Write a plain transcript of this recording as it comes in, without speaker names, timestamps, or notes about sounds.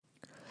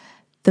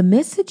The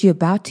message you're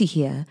about to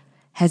hear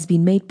has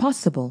been made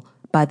possible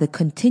by the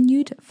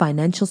continued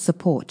financial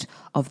support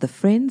of the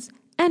friends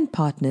and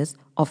partners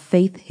of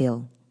Faith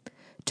Hill.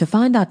 To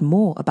find out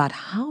more about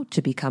how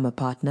to become a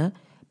partner,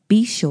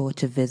 be sure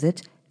to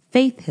visit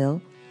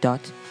faithhill.tv.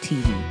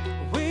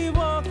 We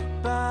walk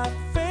by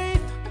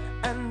faith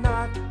and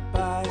not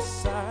by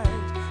sight.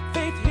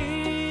 Faith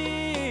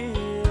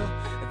Hill,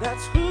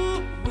 that's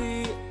who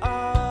we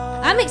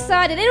are. I'm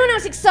excited. Anyone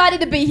else excited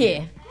to be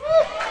here?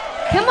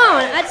 Come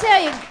on, I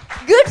tell you,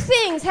 good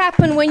things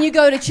happen when you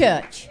go to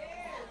church.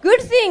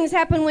 Good things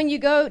happen when you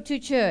go to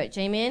church,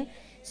 amen?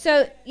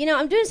 So,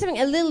 I'm doing something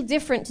a little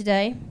different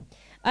today.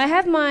 I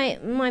have my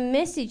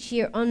message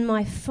here on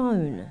my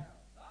phone.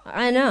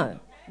 I know,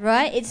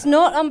 right? It's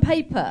not on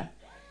paper.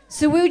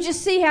 So we'll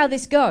just see how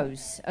this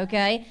goes,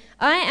 okay?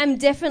 I am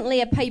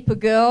definitely a paper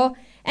girl.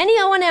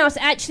 Anyone else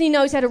actually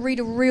knows how to read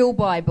a real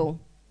Bible?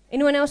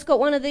 Anyone else got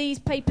one of these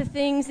paper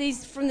things,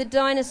 these from the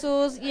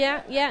dinosaurs?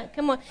 Yeah,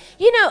 come on.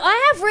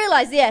 I have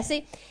realized,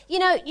 you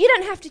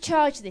don't have to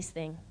charge this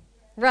thing,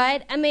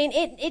 right? I mean,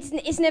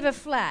 it's never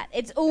flat.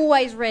 It's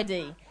always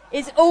ready.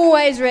 It's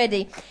always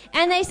ready.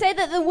 And they say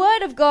that the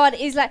Word of God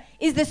is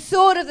the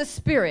sword of the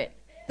Spirit.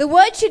 The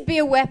Word should be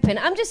a weapon.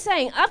 I'm just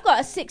saying, I've got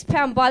a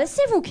 6-pound Bible,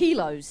 several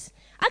kilos.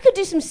 I could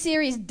do some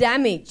serious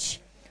damage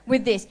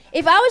with this.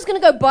 If I was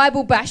going to go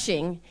Bible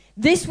bashing,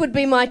 this would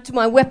be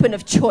my weapon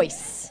of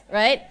choice,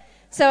 right?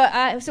 So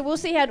we'll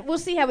see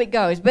how it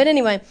goes. But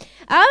anyway,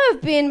 I have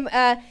been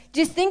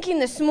just thinking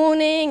this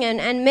morning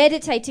and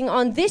meditating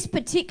on this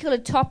particular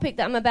topic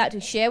that I'm about to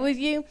share with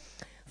you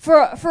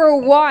for a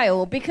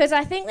while, because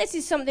I think this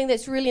is something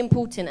that's really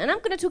important. And I'm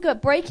going to talk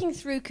about breaking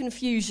through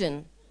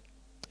confusion.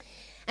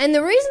 And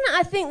the reason that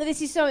I think that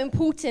this is so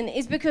important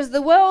is because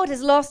the world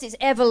has lost its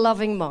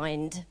ever-loving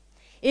mind.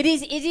 It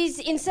is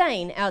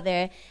insane out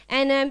there,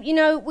 and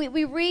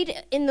we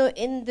read in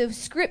the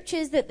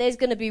scriptures that there's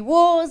going to be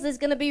wars, there's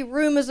going to be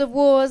rumors of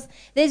wars,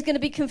 there's going to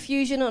be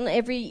confusion on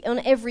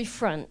every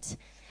front.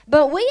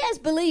 But we as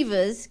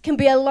believers can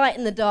be a light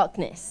in the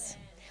darkness.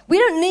 We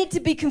don't need to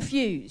be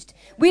confused.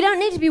 We don't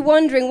need to be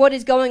wondering what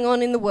is going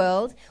on in the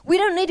world. We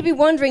don't need to be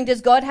wondering,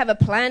 does God have a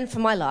plan for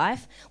my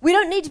life? We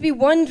don't need to be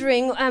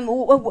wondering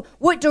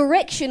what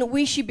direction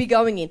we should be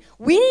going in.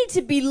 We need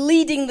to be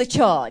leading the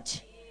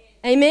charge.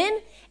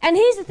 Amen? And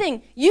here's the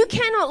thing, you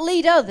cannot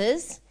lead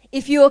others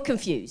if you're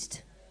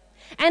confused.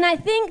 And I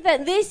think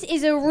that this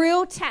is a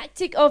real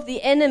tactic of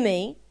the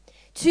enemy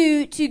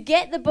to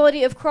get the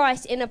body of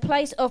Christ in a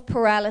place of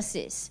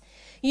paralysis.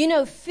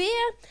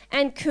 Fear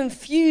and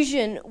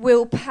confusion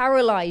will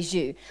paralyze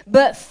you,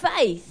 but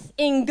faith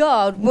in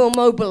God will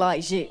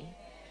mobilize you.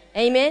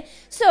 Amen?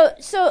 So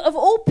of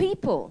all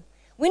people,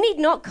 we need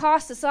not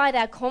cast aside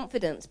our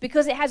confidence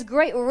because it has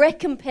great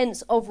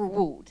recompense of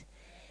reward.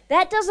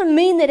 That doesn't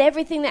mean that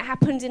everything that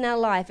happens in our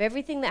life,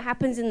 everything that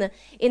happens in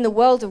the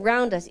world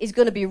around us is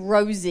going to be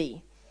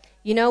rosy.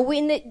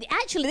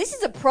 Actually, this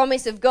is a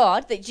promise of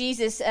God that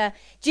Jesus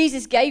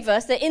gave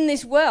us, that in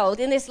this world,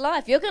 in this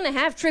life, you're going to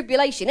have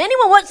tribulation.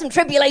 Anyone want some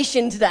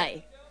tribulation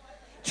today?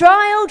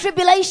 Trial,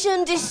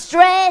 tribulation,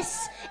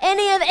 distress,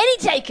 any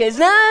takers?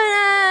 No,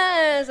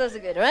 that's not so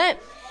good, right?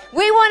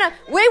 We want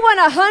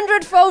a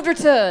 100-fold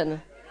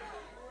return.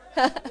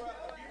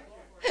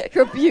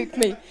 Rebuke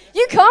me.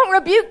 You can't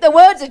rebuke the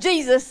words of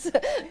Jesus.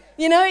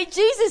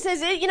 Jesus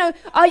says, are you going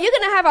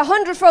to have a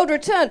 100-fold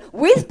return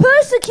with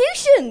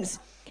persecutions?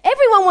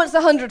 Everyone wants the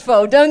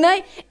 100-fold, don't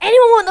they?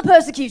 Anyone want the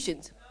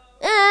persecutions?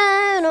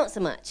 Not so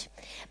much.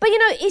 But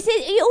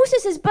he also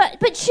says,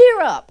 but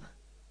cheer up.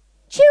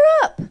 Cheer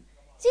up.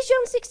 This is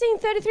John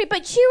 16:33.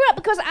 But cheer up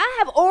because I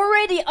have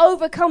already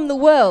overcome the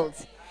world.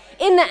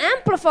 In the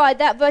Amplified,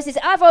 that verse is,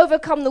 I've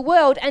overcome the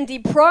world and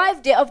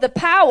deprived it of the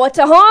power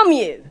to harm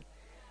you.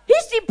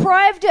 He's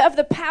deprived it of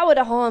the power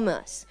to harm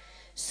us.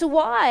 So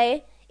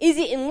why is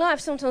it in life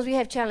sometimes we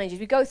have challenges?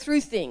 We go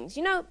through things.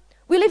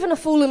 We live in a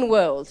fallen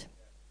world.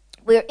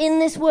 We're in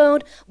this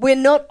world. We're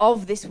not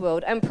of this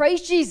world. And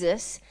praise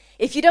Jesus,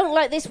 if you don't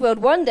like this world,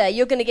 one day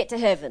you're going to get to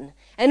heaven.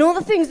 And all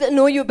the things that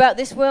annoy you about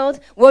this world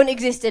won't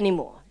exist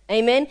anymore.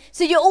 Amen?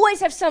 So you always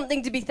have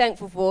something to be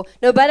thankful for.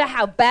 No matter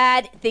how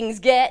bad things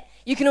get,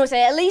 you can always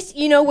say, at least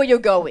you know where you're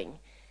going.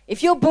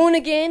 If you're born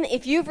again,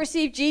 if you've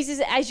received Jesus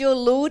as your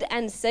Lord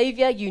and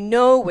Savior, you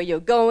know where you're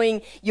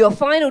going, your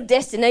final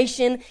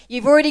destination.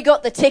 You've already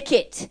got the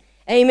ticket.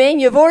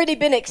 Amen. You've already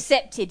been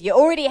accepted. You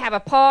already have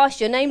a pass.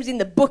 Your name's in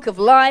the book of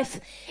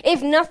life.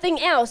 If nothing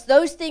else,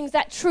 those things,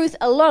 that truth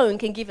alone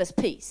can give us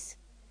peace.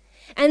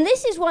 And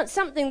this is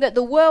something that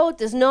the world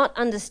does not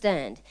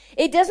understand.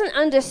 It doesn't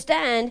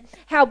understand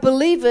how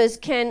believers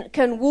can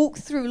walk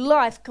through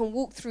life, can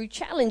walk through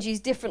challenges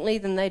differently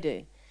than they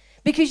do.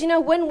 Because,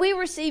 when we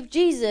receive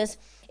Jesus,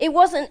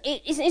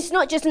 it's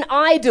not just an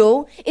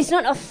idol. It's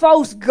not a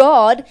false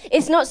god.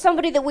 It's not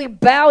somebody that we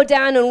bow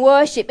down and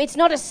worship. It's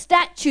not a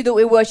statue that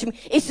we worship.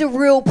 It's a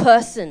real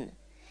person.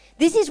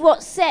 This is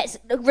what sets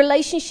a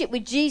relationship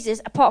with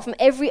Jesus apart from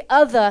every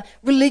other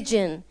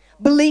religion,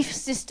 belief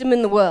system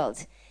in the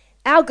world.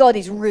 Our God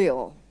is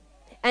real,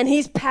 and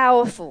he's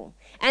powerful,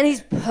 and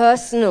he's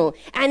personal,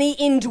 and he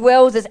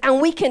indwells us,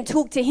 and we can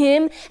talk to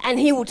him, and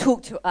he will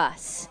talk to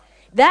us.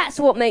 That's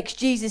what makes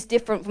Jesus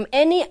different from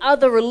any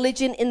other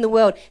religion in the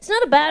world. It's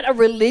not about a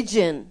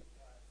religion.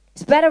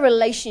 It's about a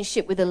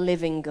relationship with a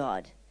living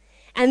God.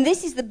 And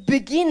this is the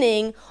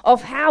beginning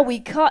of how we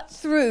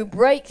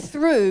break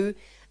through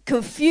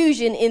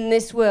confusion in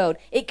this world.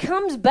 It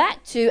comes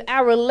back to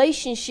our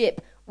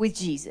relationship with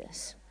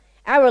Jesus.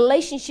 Our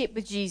relationship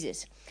with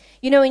Jesus.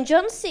 You know, in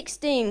John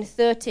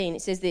 16:13,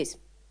 it says this: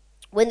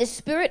 when the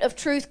Spirit of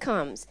truth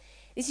comes,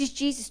 this is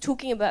Jesus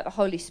talking about the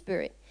Holy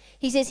Spirit.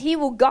 He says, he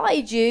will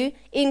guide you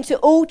into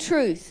all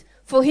truth,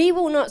 for he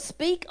will not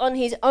speak on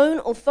his own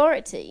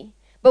authority,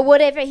 but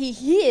whatever he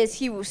hears,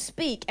 he will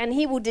speak, and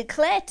he will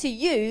declare to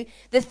you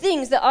the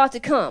things that are to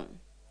come.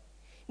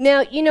 Now,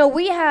 you know,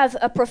 we have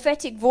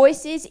prophetic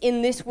voices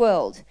in this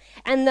world,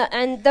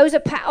 and those are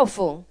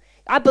powerful.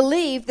 I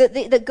believe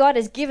that God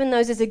has given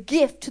those as a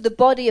gift to the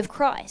body of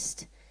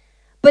Christ.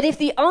 But if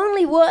the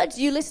only words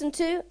you listen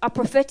to are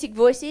prophetic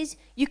voices,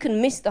 you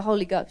can miss the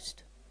Holy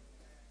Ghost.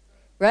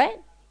 Right?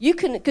 You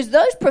can, because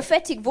those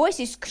prophetic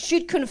voices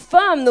should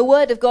confirm the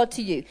word of God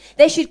to you.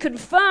 They should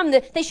confirm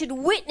that they should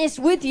witness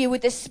with you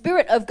with the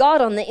Spirit of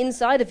God on the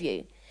inside of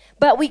you.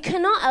 But we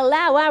cannot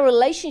allow our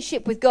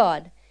relationship with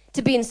God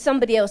to be in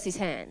somebody else's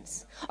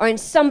hands or in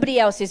somebody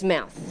else's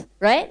mouth,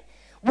 right?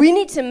 We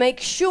need to make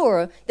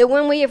sure that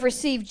when we have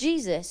received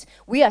Jesus,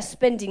 we are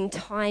spending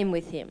time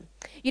with him.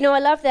 You know, I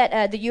love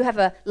that you have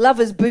a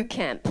lovers boot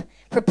camp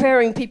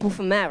preparing people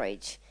for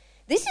marriage.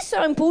 This is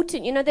so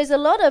important. You know, there's a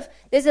lot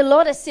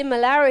of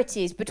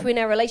similarities between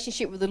our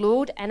relationship with the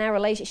Lord and our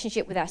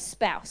relationship with our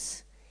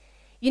spouse.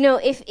 You know,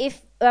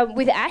 if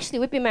with Ashley,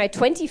 we've been married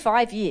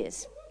 25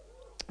 years.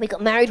 We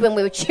got married when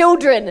we were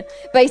children,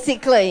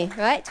 basically,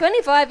 right?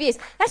 25 years.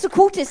 That's a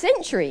quarter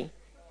century.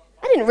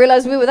 I didn't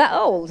realize we were that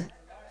old.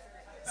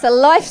 It's a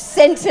life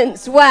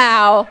sentence.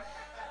 Wow.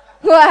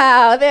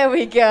 Wow, there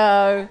we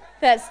go.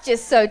 That's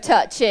just so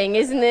touching,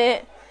 isn't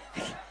it?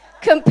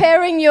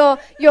 Comparing your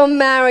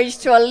marriage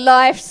to a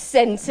life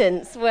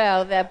sentence.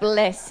 Well, there,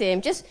 bless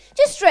him. Just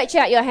stretch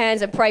out your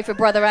hands and pray for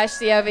Brother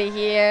Ashley over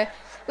here.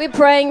 We're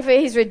praying for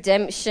his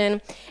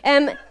redemption.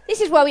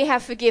 This is why we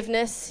have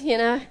forgiveness, you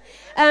know.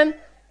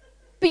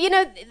 But, you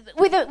know,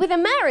 with a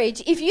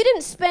marriage, if you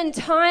didn't spend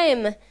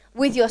time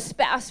with your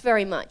spouse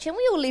very much, and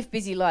we all live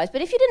busy lives,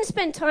 but if you didn't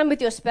spend time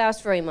with your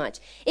spouse very much,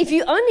 if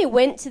you only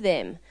went to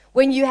them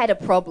when you had a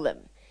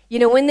problem, you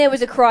know, when there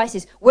was a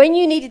crisis, when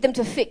you needed them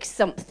to fix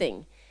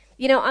something.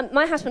 You know,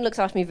 my husband looks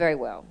after me very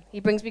well. He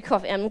brings me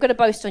coffee. I'm going to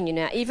boast on you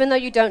now. Even though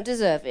you don't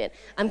deserve it,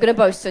 I'm going to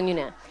boast on you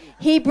now.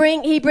 He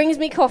brings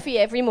me coffee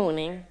every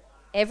morning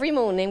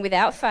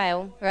without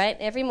fail, right?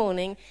 Every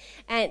morning.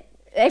 And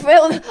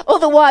all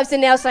the wives are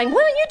now saying,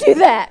 why don't you do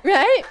that,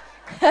 right?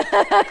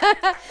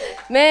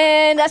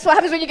 Man, that's what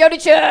happens when you go to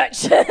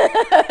church.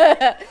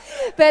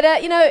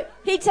 But, you know,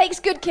 he takes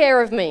good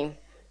care of me.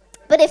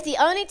 But if the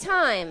only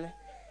time,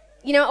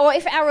 you know, or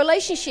if our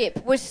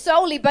relationship was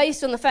solely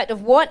based on the fact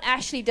of what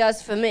Ashley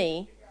does for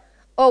me,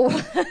 or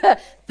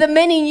the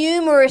many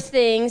numerous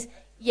things,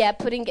 yeah,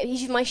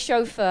 he's my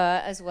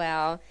chauffeur as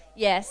well.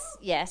 Yes.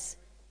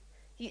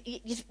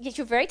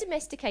 You're very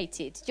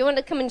domesticated. Do you want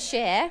to come and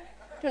share?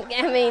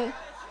 I mean,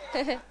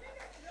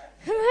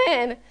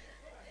 man.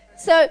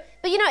 So,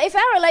 but you know, if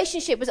our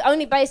relationship was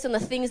only based on the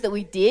things that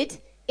we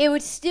did, it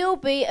would still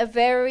be a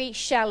very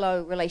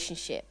shallow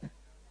relationship,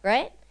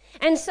 right?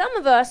 And some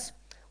of us,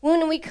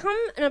 when we come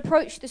and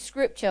approach the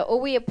scripture, or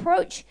we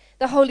approach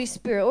the Holy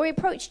Spirit, or we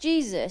approach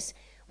Jesus,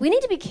 we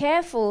need to be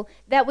careful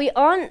that we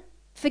aren't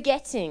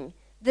forgetting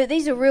that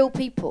these are real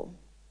people.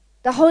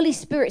 The Holy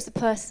Spirit's a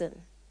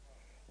person.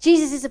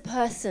 Jesus is a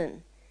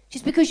person.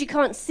 Just because you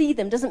can't see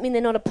them doesn't mean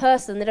they're not a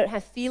person. They don't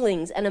have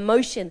feelings and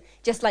emotion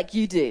just like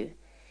you do.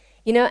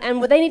 You know,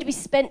 and they need to be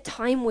spent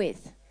time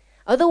with.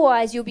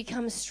 Otherwise, you'll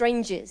become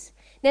strangers.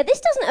 Now, this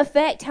doesn't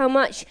affect how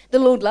much the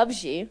Lord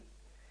loves you.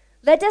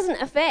 That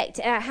doesn't affect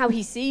how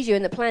he sees you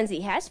and the plans he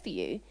has for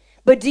you.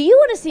 But do you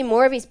want to see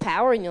more of his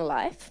power in your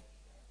life?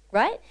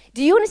 Right?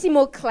 Do you want to see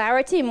more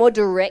clarity, more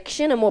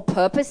direction, and more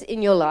purpose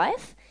in your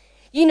life?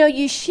 You know,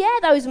 you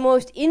share those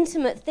most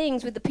intimate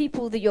things with the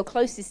people that you're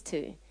closest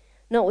to,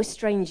 not with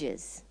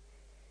strangers.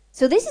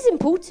 So this is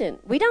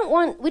important. We don't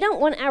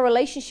want our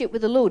relationship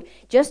with the Lord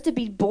just to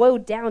be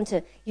boiled down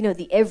to, you know,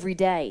 the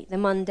everyday, the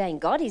mundane.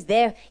 God is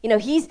there. You know,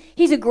 he's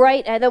a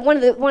great, one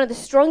of the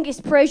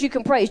strongest prayers you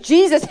can pray is,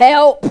 Jesus,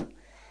 help.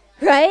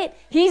 Right?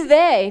 He's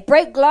there.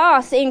 Break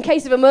glass in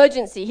case of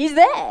emergency. He's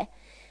there.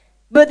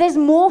 But there's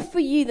more for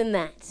you than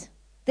that.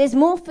 There's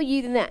more for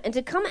you than that. And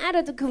to come out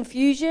of the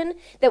confusion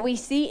that we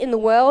see in the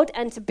world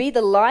and to be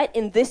the light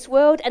in this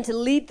world and to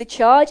lead the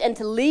charge and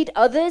to lead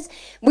others,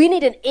 we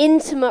need an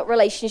intimate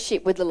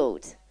relationship with the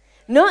Lord.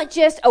 Not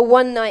just a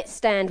one-night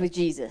stand with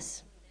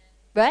Jesus.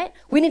 Right?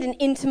 We need an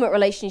intimate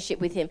relationship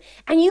with him.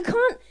 And you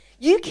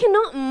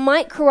cannot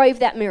microwave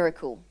that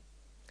miracle.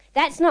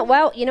 That's not,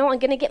 well, you know, I'm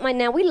going to get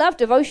now we love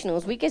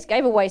devotionals. We just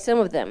gave away some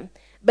of them.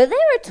 But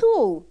they're a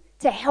tool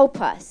to help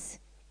us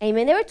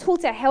Amen. They're a tool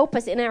to help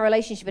us in our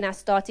relationship, in our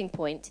starting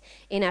point,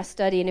 in our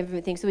study and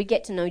everything, so we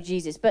get to know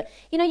Jesus. But,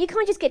 you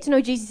can't just get to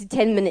know Jesus in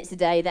 10 minutes a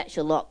day. That's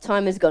your lot.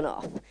 Time has gone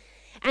off.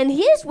 And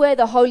here's where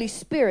the Holy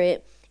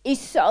Spirit is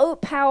so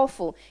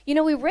powerful.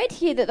 We read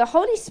here that the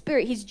Holy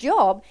Spirit, his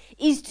job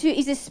is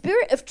a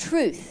spirit of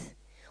truth.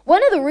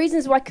 One of the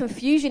reasons why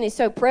confusion is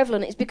so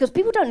prevalent is because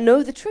people don't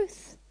know the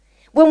truth.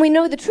 When we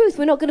know the truth,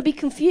 we're not going to be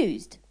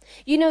confused.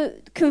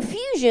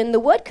 Confusion, the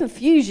word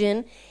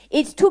confusion,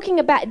 it's talking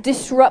about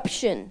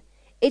disruption.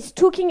 It's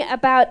talking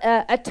about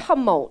a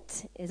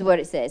tumult, is what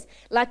it says,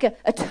 like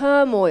a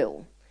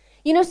turmoil.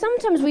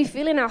 Sometimes we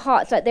feel in our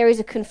hearts like there is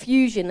a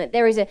confusion, that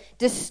there is a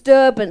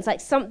disturbance, like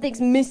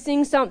something's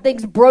missing,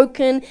 something's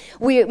broken.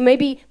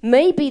 Maybe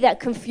that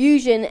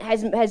confusion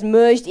has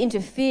merged into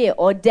fear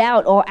or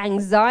doubt or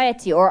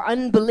anxiety or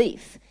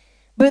unbelief.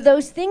 But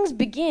those things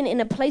begin in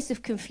a place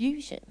of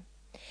confusion.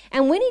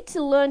 And we need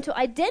to learn to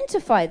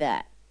identify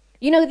that.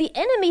 The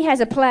enemy has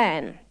a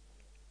plan.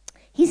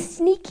 He's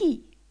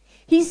sneaky.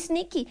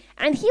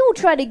 And he will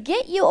try to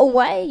get you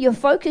away, your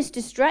focus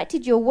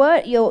distracted,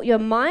 your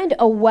mind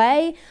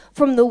away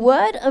from the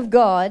word of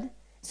God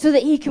so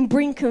that he can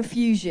bring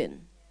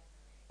confusion.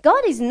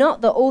 God is not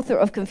the author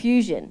of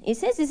confusion. It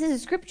says this is a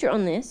scripture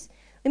on this.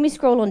 Let me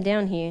scroll on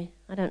down here.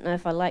 I don't know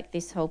if I like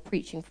this whole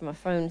preaching from a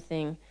phone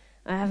thing.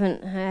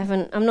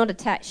 I'm not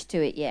attached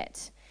to it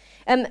yet.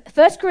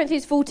 1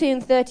 Corinthians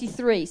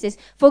 14:33 says,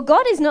 "For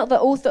God is not the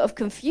author of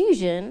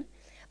confusion,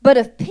 but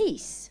of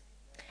peace,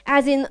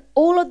 as in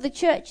all of the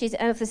churches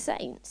and of the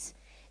saints."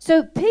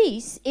 So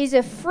peace is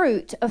a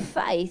fruit of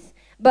faith,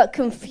 but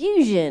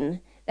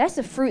confusion, that's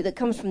a fruit that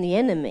comes from the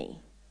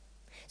enemy.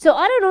 So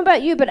I don't know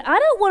about you, but I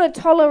don't want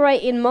to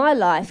tolerate in my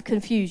life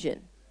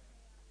confusion.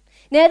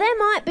 Now, there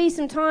might be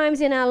some times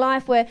in our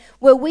life where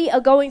we are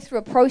going through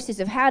a process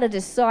of how to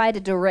decide a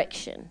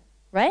direction,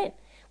 right?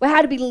 Well,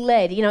 how to be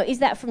led. Is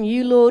that from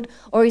you, Lord,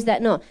 or is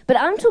that not? But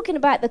I'm talking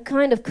about the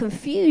kind of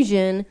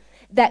confusion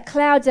that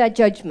clouds our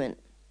judgment.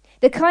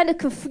 The kind of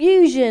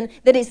confusion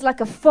that it's like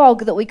a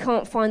fog that we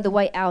can't find the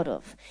way out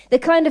of. The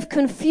kind of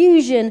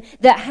confusion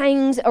that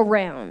hangs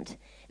around.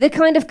 The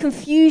kind of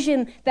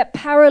confusion that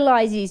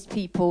paralyzes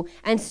people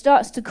and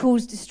starts to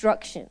cause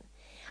destruction.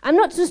 I'm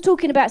not just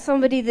talking about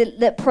somebody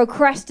that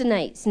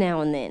procrastinates now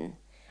and then.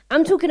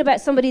 I'm talking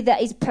about somebody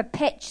that is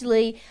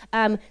perpetually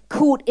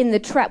caught in the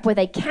trap where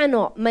they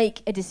cannot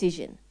make a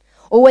decision,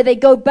 or where they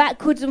go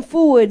backwards and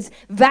forwards,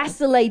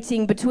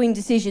 vacillating between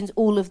decisions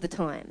all of the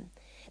time.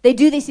 They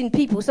do this in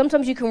people.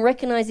 Sometimes you can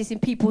recognize this in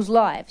people's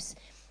lives,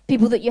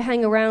 people that you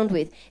hang around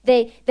with.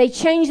 They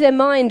change their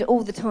mind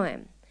all the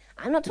time.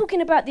 I'm not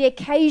talking about the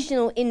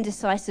occasional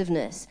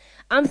indecisiveness.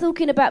 I'm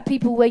talking about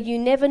people where you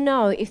never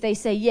know if they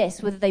say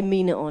yes, whether they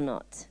mean it or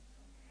not.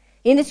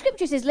 In the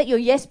scripture it says, let your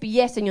yes be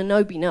yes and your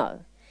no be no.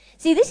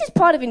 See, this is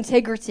part of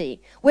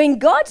integrity. When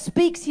God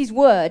speaks his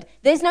word,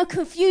 there's no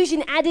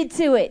confusion added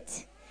to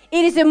it.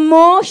 It is a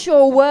more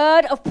sure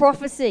word of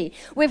prophecy.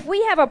 If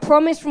we have a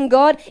promise from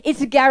God, it's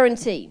a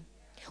guarantee.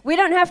 We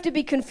don't have to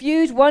be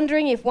confused,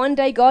 wondering if one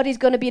day God is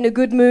going to be in a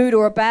good mood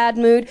or a bad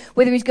mood,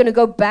 whether he's going to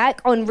go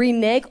back on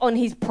renege on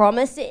his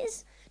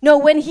promises. No,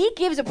 when he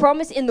gives a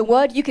promise in the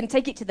word, you can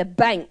take it to the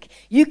bank.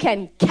 You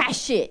can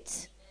cash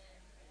it.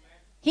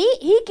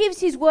 He gives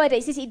his word.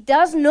 It says it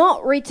does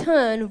not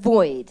return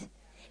void.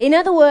 In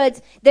other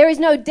words, there is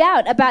no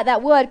doubt about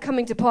that word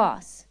coming to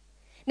pass.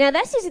 Now,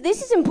 this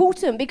is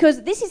important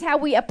because this is how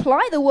we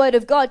apply the word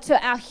of God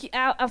to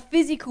our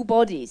physical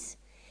bodies.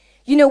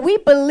 We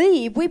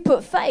believe, we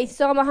put faith.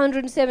 Psalm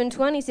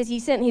 107:20 says he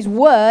sent his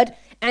word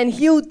and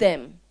healed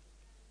them.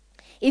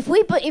 If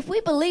we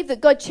believe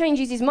that God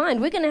changes his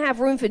mind, we're going to have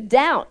room for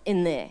doubt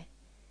in there.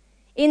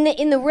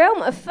 In the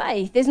realm of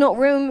faith, there's not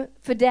room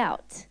for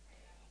doubt.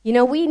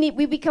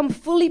 We become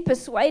fully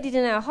persuaded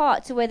in our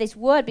heart to where this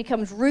word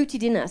becomes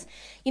rooted in us.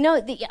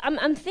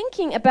 I'm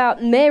thinking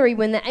about Mary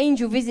when the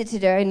angel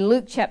visited her in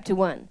Luke chapter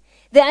 1.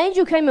 The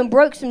angel came and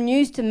broke some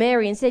news to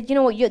Mary and said,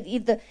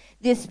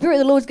 the Spirit of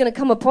the Lord is going to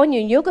come upon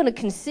you and you're going to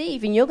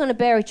conceive and you're going to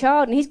bear a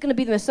child and he's going to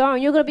be the Messiah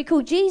and you're going to be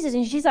called Jesus.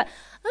 And she's like,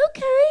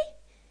 okay.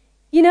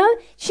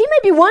 She may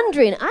be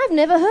wondering, I've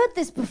never heard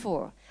this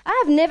before.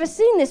 I've never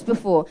seen this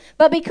before.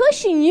 But because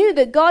she knew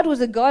that God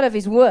was a God of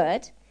his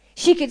word,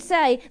 she could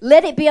say,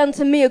 let it be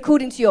unto me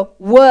according to your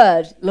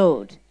word,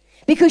 Lord.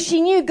 Because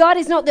she knew God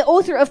is not the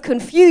author of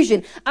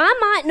confusion. I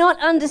might not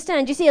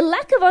understand. You see, a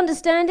lack of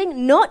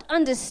understanding, not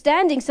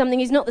understanding something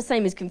is not the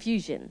same as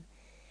confusion.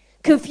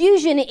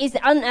 Confusion is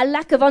a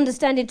lack of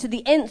understanding to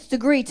the nth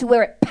degree to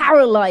where it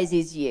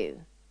paralyzes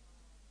you.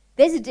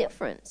 There's a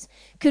difference.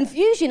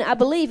 Confusion, I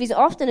believe, is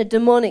often a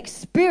demonic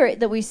spirit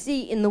that we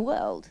see in the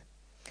world.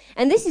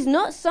 And this is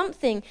not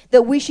something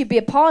that we should be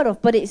a part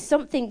of, but it's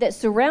something that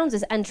surrounds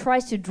us and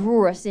tries to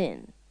draw us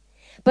in.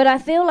 But I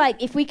feel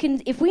like if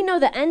we know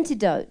the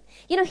antidote,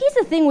 here's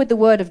the thing with the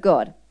Word of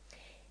God.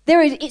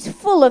 It's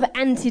full of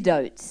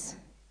antidotes.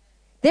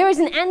 There is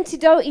an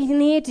antidote in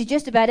here to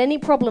just about any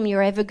problem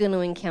you're ever going to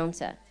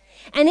encounter.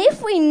 And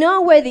if we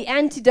know where the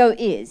antidote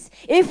is,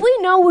 if we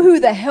know who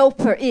the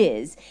helper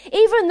is,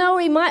 even though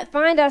we might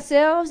find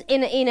ourselves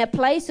in a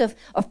place of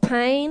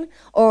pain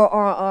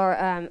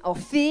or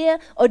fear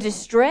or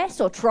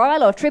distress or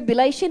trial or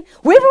tribulation,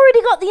 we've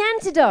already got the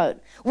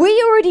antidote.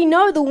 We already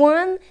know the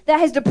one that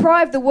has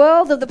deprived the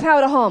world of the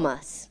power to harm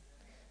us,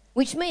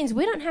 which means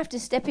we don't have to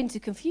step into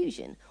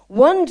confusion,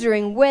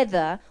 wondering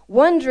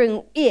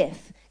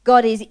if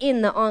God is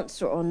in the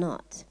answer or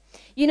not.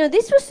 You know,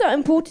 this was so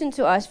important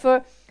to us.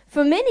 For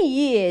many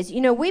years,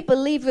 you know, we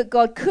believed that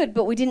God could,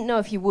 but we didn't know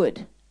if he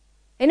would.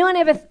 Anyone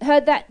ever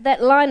heard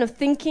that line of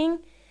thinking?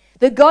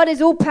 That God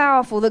is all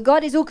powerful, that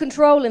God is all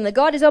controlling, that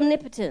God is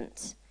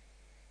omnipotent.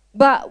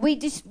 But we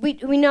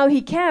know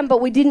he can,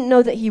 but we didn't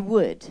know that he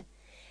would.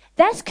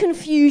 That's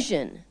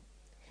confusion.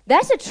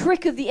 That's a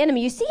trick of the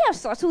enemy. You see how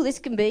subtle this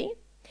can be?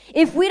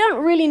 If we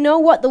don't really know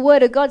what the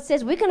word of God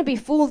says, we're going to be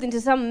fooled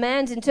into some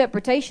man's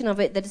interpretation of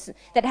it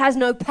that has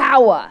no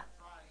power.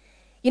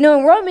 You know,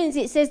 in Romans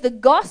it says the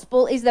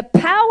gospel is the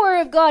power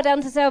of God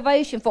unto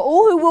salvation for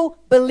all who will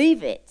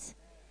believe it.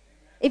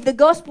 If the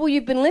gospel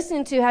you've been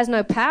listening to has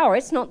no power,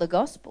 it's not the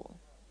gospel.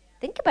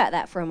 Think about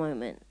that for a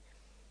moment.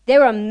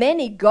 There are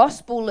many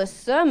gospel-less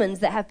sermons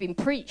that have been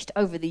preached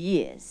over the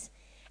years.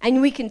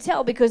 And we can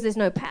tell because there's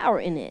no power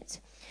in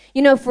it.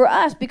 You know, for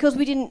us, because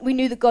we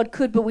knew that God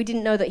could, but we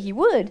didn't know that he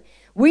would,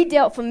 we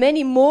dealt for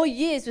many more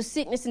years with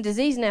sickness and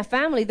disease in our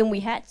family than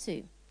we had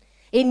to.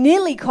 It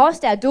nearly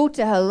cost our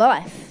daughter her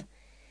life.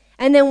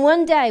 And then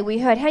one day we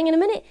heard, hang on a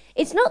minute,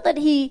 it's not that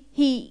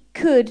he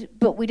could,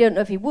 but we don't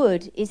know if he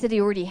would, it's that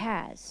he already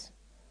has.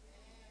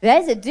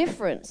 There's a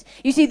difference.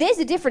 You see, there's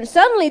a difference.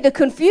 Suddenly the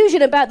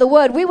confusion about the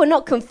word, we were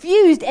not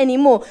confused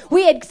anymore.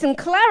 We had some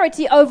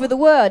clarity over the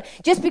word.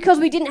 Just because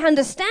we didn't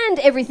understand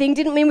everything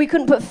didn't mean we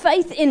couldn't put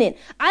faith in it.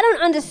 I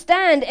don't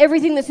understand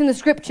everything that's in the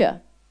scripture.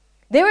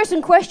 There are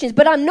some questions,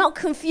 but I'm not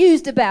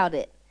confused about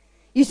it.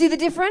 You see the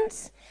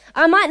difference?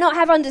 I might not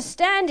have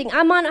understanding.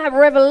 I might not have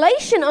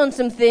revelation on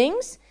some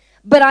things,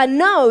 but I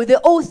know the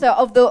author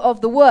of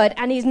the word,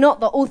 and he's not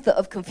the author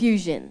of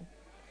confusion.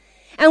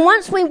 And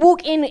once we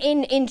walk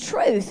in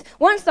truth,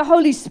 once the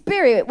Holy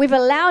Spirit, we've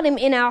allowed him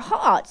in our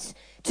hearts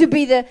to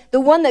be the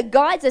one that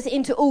guides us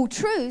into all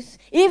truth,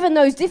 even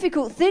those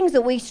difficult things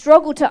that we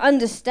struggle to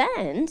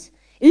understand,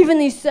 even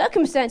these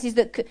circumstances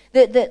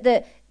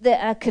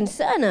that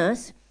concern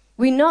us,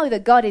 we know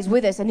that God is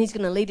with us and he's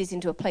going to lead us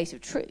into a place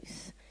of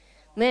truth.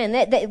 Man,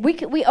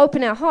 we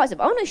open our hearts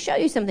up. I want to show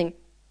you something.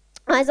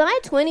 Isaiah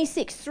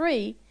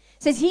 26:3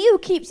 says, he who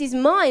keeps his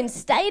mind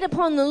stayed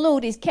upon the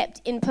Lord is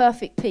kept in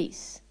perfect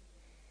peace.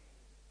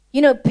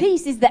 You know,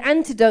 peace is the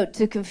antidote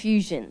to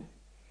confusion.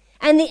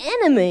 And the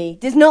enemy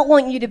does not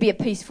want you to be a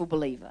peaceful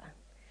believer.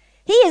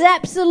 He is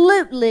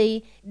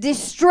absolutely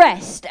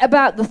distressed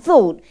about the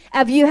thought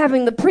of you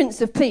having the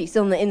Prince of Peace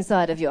on the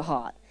inside of your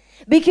heart.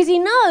 Because he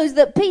knows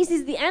that peace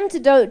is the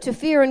antidote to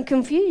fear and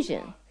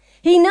confusion.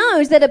 He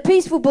knows that a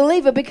peaceful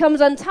believer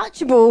becomes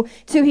untouchable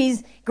to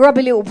his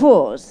grubby little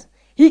paws.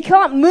 He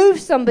can't move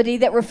somebody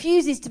that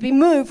refuses to be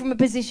moved from a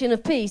position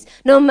of peace,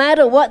 no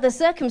matter what the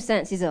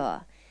circumstances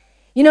are.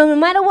 You know, no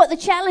matter what the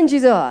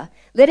challenges are,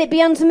 let it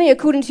be unto me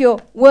according to your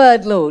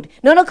word, Lord.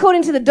 Not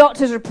according to the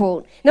doctor's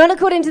report, not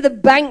according to the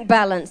bank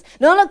balance,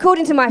 not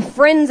according to my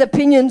friends'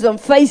 opinions on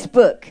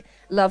Facebook.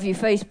 Love you,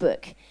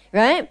 Facebook,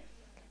 right?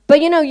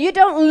 But you know, you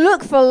don't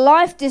look for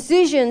life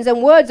decisions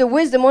and words of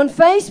wisdom on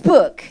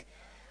Facebook.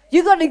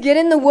 You got to get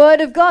in the word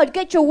of God.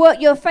 Get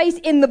your face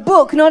in the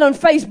book, not on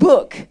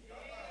Facebook,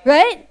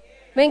 right?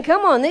 I mean,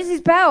 come on, this is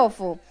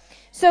powerful.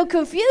 So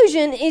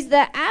confusion is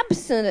the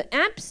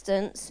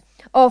absence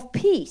of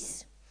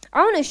peace.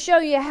 I want to show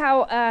you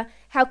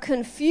how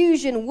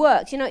confusion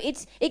works. You know,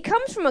 it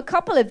comes from a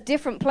couple of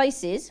different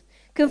places.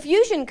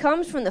 Confusion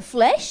comes from the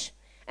flesh,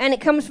 and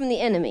it comes from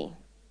the enemy.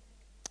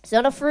 It's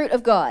not a fruit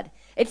of God.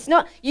 It's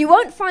not. You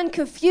won't find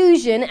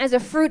confusion as a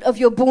fruit of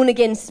your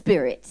born-again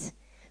spirit.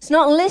 It's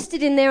not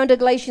listed in there under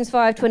Galatians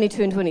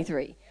 5:22 and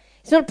 23.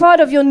 It's not part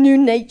of your new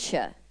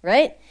nature,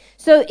 right?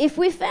 So if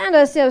we found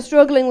ourselves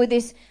struggling with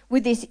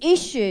this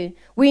issue,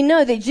 we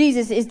know that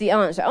Jesus is the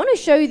answer. I want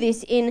to show you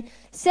this in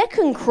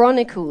 2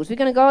 Chronicles. We're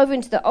going to go over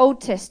into the Old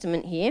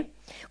Testament here.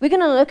 We're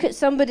going to look at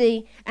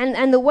somebody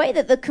and the way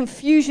that the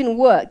confusion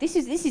worked. This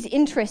is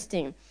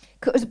interesting,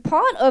 because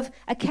part of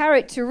a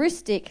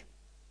characteristic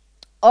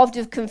of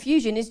the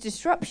confusion is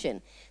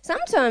disruption.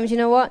 Sometimes, you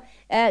know what,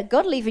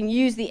 God will even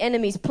use the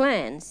enemy's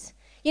plans.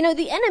 You know,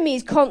 the enemy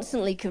is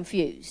constantly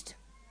confused.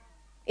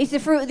 It's the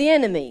fruit of the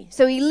enemy.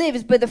 So he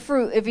lives by the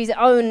fruit of his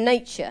own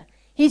nature.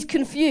 He's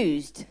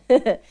confused.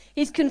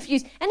 He's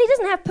confused. And he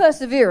doesn't have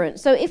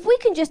perseverance. So if we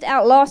can just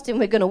outlast him,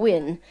 we're going to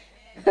win.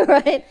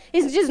 Right?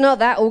 He's just not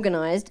that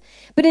organized.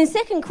 But in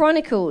 2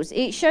 Chronicles,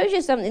 it shows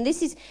you something.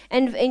 This is,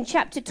 and in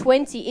chapter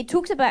 20, it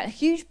talks about a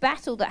huge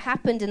battle that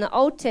happened in the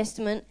Old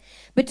Testament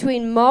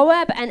between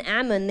Moab and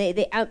Ammon.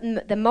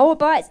 The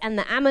Moabites and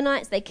the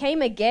Ammonites, they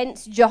came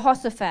against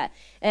Jehoshaphat,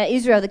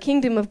 Israel, the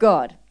kingdom of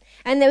God.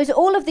 And there was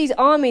all of these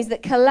armies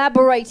that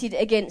collaborated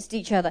against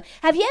each other.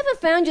 Have you ever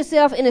found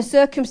yourself in a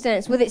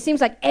circumstance where it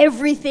seems like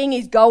everything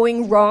is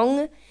going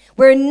wrong?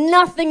 Where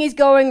nothing is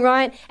going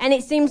right, and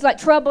it seems like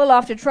trouble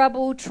after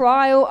trouble,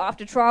 trial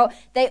after trial,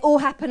 they all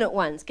happen at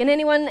once. Can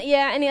anyone,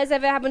 any has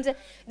ever happened to?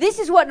 This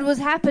is what was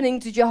happening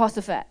to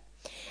Jehoshaphat.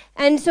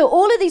 And so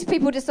all of these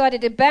people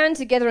decided to band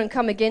together and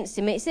come against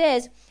him. It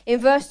says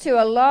in verse 2,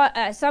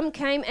 some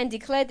came and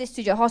declared this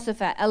to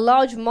Jehoshaphat, a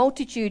large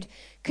multitude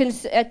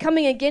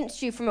coming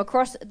against you from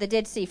across the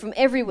Dead Sea, from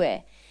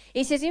everywhere.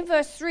 It says in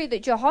verse 3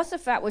 that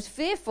Jehoshaphat was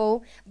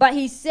fearful, but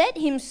he set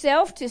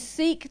himself to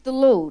seek the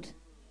Lord.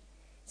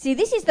 See,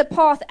 this is the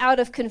path out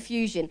of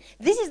confusion.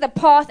 This is the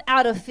path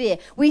out of fear.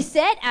 We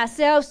set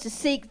ourselves to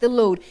seek the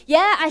Lord.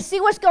 Yeah, I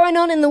see what's going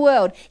on in the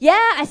world.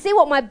 Yeah, I see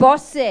what my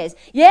boss says.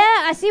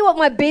 Yeah, I see what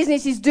my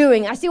business is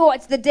doing. I see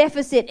what's the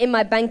deficit in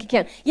my bank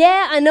account.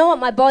 Yeah, I know what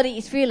my body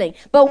is feeling.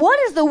 But what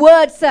does the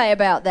word say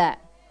about that?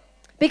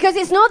 Because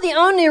it's not the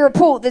only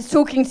report that's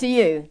talking to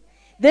you.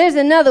 There's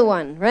another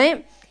one,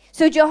 right?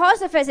 So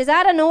Jehoshaphat says,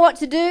 I don't know what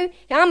to do.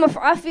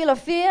 I feel a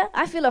fear.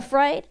 I feel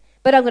afraid.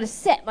 But I'm going to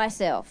set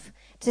myself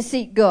to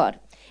seek God.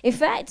 In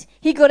fact,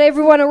 he got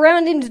everyone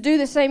around him to do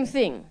the same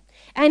thing.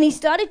 And he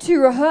started to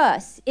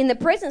rehearse in the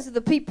presence of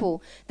the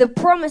people the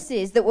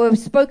promises that were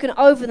spoken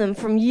over them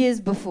from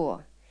years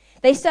before.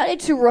 They started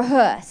to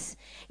rehearse,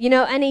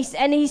 and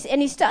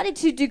he started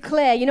to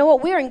declare, you know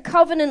what, we're in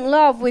covenant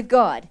love with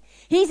God.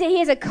 He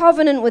has a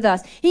covenant with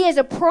us. He has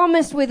a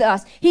promise with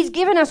us. He's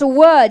given us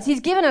words. He's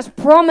given us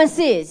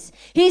promises.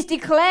 He's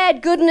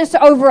declared goodness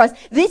over us.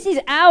 This is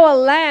our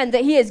land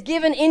that he has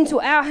given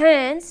into our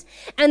hands.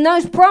 And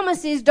those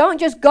promises don't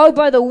just go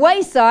by the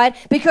wayside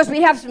because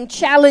we have some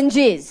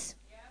challenges.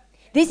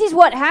 This is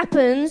what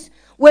happens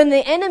when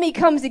the enemy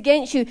comes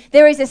against you.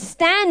 There is a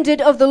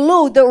standard of the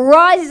Lord that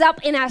rises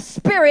up in our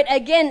spirit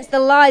against the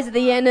lies of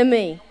the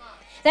enemy.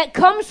 That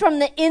comes from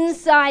the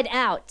inside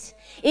out.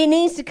 It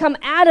needs to come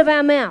out of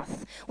our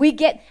mouth.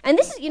 And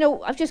this is,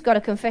 I've just got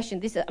a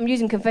confession. I'm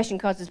using confession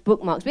cards as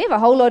bookmarks. We have a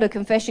whole lot of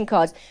confession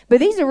cards, but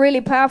these are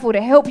really powerful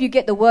to help you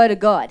get the word of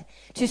God,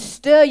 to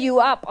stir you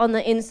up on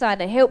the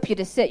inside and help you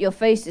to set your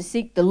face to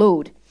seek the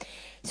Lord.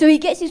 So he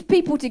gets his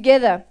people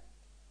together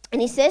and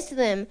he says to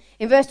them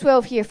in verse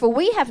 12 here, for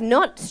we have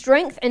not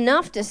strength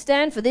enough to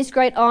stand for this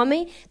great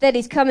army that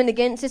is coming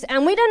against us,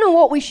 and we don't know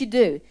what we should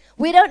do.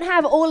 We don't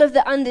have all of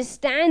the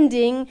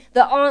understanding,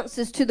 the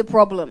answers to the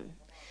problem.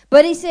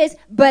 But he says,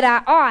 but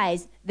our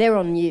eyes, they're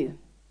on you.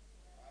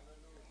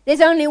 There's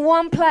only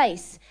one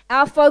place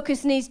our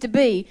focus needs to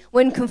be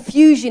when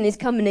confusion is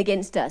coming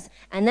against us,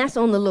 and that's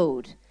on the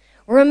Lord.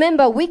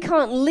 Remember, we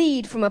can't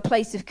lead from a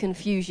place of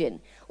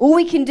confusion. All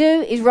we can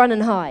do is run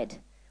and hide.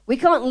 We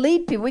can't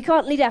lead people. We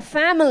can't lead our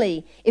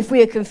family if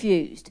we are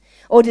confused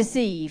or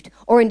deceived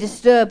or in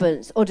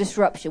disturbance or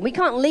disruption. We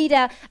can't lead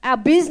our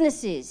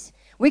businesses.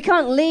 We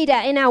can't lead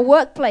in our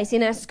workplace,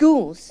 in our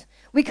schools.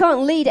 We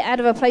can't lead out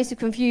of a place of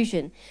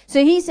confusion.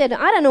 So he said,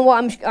 I don't know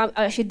what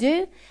I should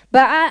do,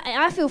 but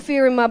I feel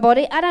fear in my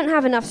body. I don't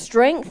have enough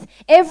strength.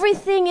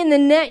 Everything in the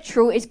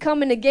natural is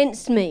coming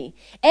against me.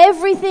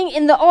 Everything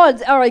in the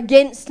odds are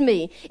against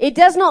me. It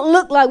does not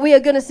look like we are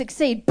going to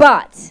succeed,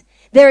 but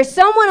there is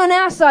someone on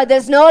our side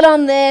that's not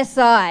on their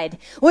side.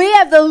 We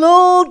have the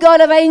Lord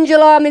God of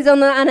angel armies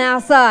on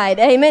our side.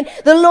 Amen.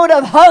 The Lord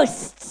of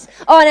hosts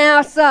on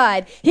our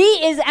side. He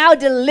is our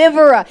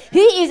deliverer.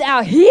 He is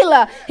our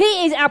healer.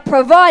 He is our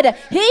provider.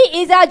 He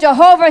is our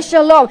Jehovah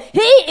Shalom.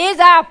 He is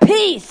our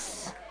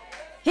peace.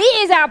 He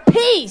is our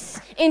peace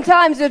in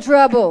times of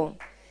trouble.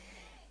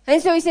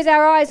 And so he says,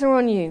 our eyes are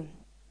on you.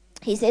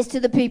 He says to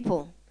the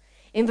people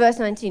in verse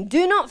 19,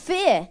 do not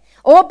fear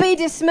or be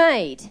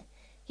dismayed.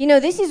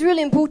 This is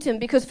really important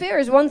because fear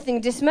is one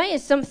thing, dismay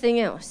is something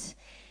else.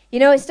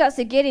 It starts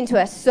to get into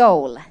our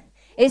soul.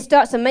 It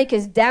starts to make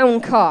us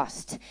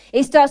downcast.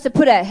 It starts to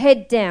put our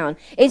head down.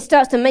 It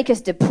starts to make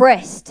us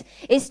depressed.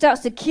 It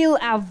starts to kill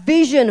our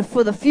vision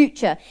for the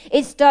future.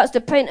 It starts to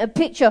paint a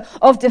picture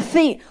of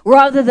defeat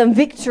rather than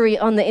victory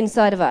on the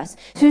inside of us.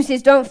 So he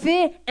says, don't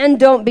fear and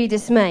don't be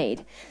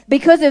dismayed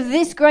because of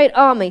this great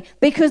army,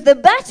 because the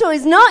battle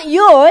is not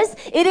yours,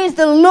 it is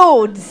the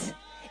Lord's.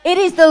 It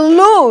is the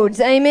Lord's,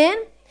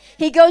 amen?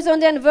 He goes on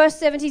down to verse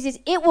 70, he says,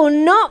 it will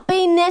not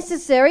be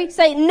necessary.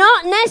 Say,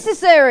 not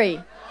necessary.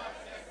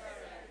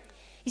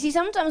 You see,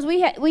 sometimes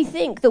we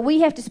think that we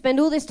have to spend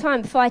all this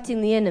time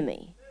fighting the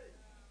enemy.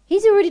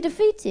 He's already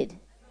defeated.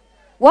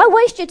 Why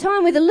waste your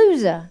time with a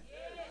loser?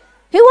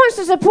 Who wants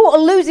to support a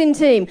losing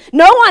team?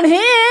 No one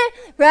here,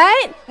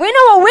 right? We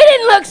know what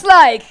winning looks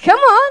like. Come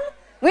on.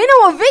 We know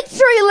what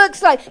victory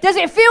looks like. Does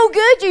it feel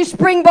good, you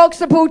Springbok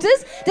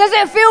supporters? Does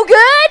it feel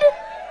good?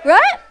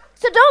 Right?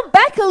 So don't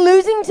back a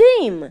losing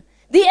team.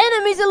 The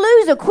enemy's a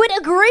loser. Quit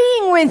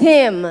agreeing with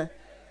him,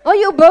 or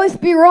you'll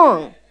both be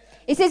wrong.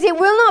 He says it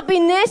will not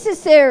be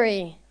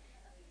necessary.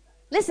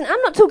 Listen,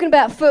 I'm not talking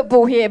about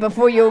football here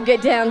before you'll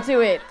get down to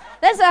it.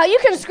 That's how you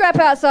can scrap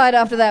outside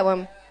after that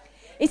one.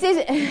 He says,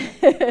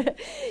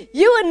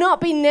 you will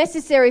not be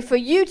necessary for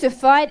you to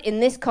fight in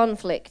this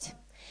conflict.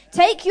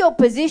 Take your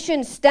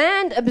position,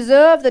 stand,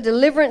 observe the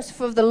deliverance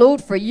of the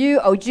Lord for you,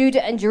 O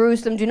Judah and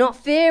Jerusalem. Do not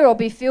fear or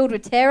be filled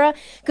with terror,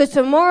 because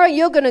tomorrow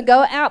you're going to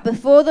go out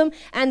before them,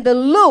 and the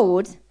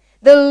Lord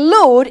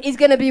is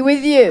going to be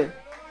with you.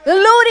 The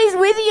Lord is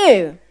with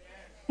you.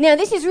 Now,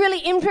 this is really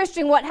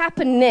interesting what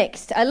happened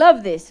next. I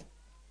love this.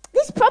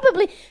 This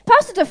probably,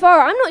 Pastor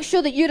Tafara, I'm not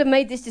sure that you'd have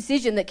made this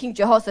decision that King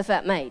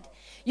Jehoshaphat made.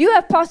 You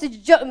have Pastor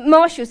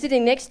Marshall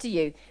sitting next to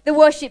you, the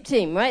worship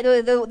team, right?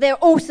 They're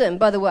awesome,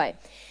 by the way.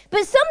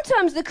 But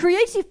sometimes the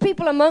creative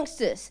people amongst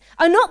us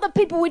are not the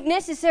people we'd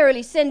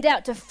necessarily send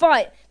out to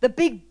fight the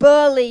big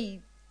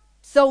burly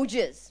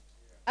soldiers.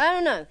 I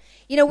don't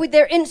know. With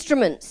their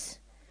instruments.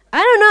 I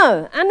don't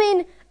know.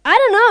 I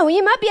don't know.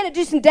 You might be able to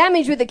do some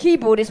damage with the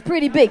keyboard. It's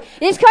pretty big.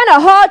 It's kind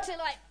of hard to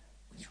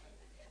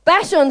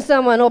bash on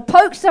someone or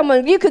poke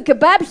someone. You could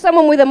kebab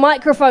someone with a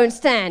microphone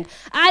stand.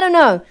 I don't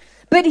know.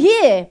 But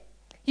here,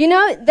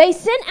 they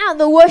sent out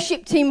the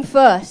worship team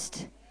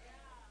first.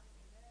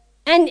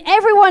 And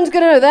everyone's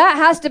going to know that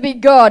has to be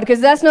God, because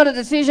that's not a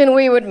decision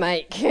we would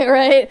make,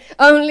 right?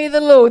 Only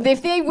the Lord.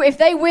 If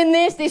they win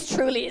this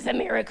truly is a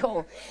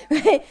miracle.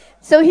 Right?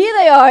 So here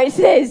they are. It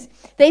says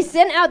they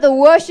sent out the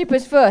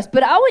worshipers first.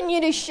 But I want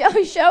you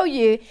to show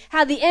you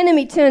how the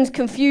enemy turns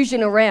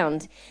confusion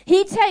around.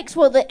 He takes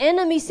what the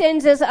enemy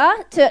sends us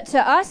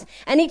to us,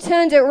 and he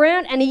turns it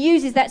around, and he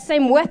uses that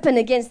same weapon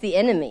against the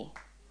enemy.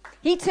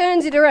 He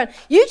turns it around.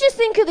 You just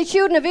think of the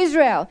children of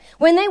Israel.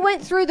 When they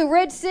went through the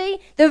Red Sea,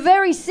 the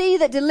very sea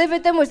that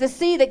delivered them was the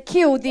sea that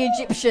killed the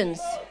Egyptians.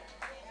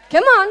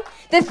 Come on.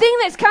 The thing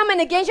that's coming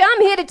against you,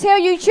 I'm here to tell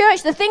you,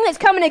 church, the thing that's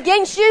coming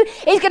against you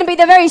is going to be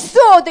the very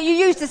sword that you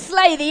use to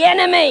slay the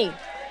enemy.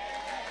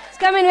 It's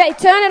coming,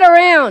 turn it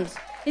around.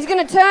 He's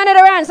going to turn it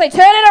around. Say, turn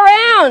it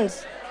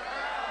around.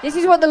 This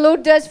is what the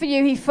Lord does for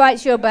you. He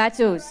fights your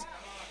battles.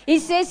 He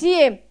says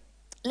here,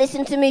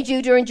 listen to me,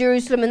 Judah and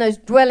Jerusalem and those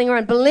dwelling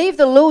around. Believe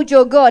the Lord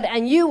your God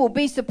and you will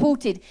be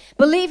supported.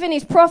 Believe in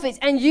his prophets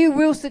and you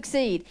will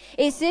succeed.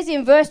 It says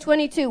in verse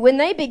 22, when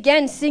they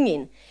began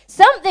singing,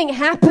 something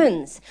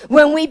happens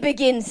when we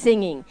begin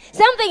singing.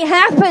 Something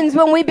happens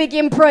when we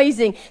begin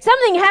praising.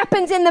 Something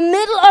happens in the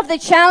middle of the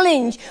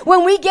challenge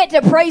when we get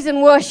to praise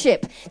and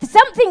worship.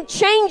 Something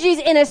changes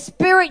in a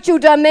spiritual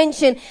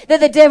dimension that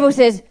the devil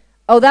says,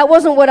 oh, that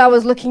wasn't what I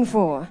was looking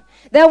for.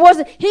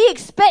 He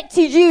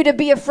expected you to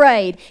be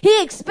afraid.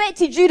 He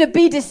expected you to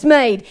be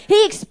dismayed.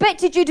 He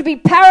expected you to be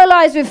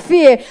paralyzed with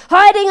fear,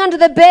 hiding under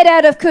the bed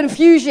out of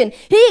confusion.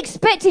 He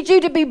expected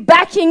you to be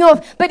backing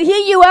off. But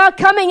here you are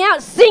coming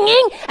out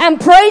singing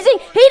and praising.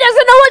 He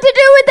doesn't know what to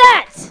do with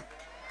that.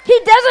 He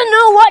doesn't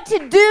know what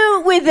to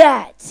do with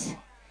that.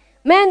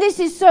 Man, this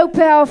is so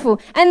powerful.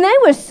 And they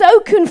were so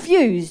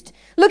confused.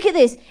 Look at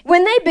this.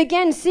 When they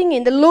began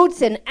singing, the Lord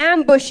sent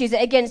ambushes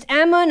against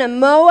Ammon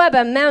and Moab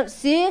and Mount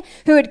Seir,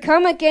 who had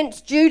come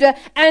against Judah,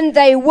 and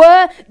they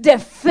were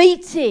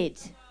defeated.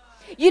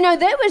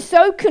 They were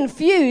so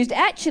confused.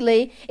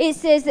 Actually, it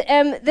says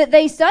that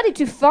they started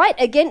to fight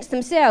against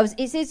themselves.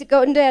 It says,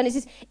 going down, it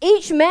says,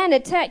 each man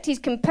attacked his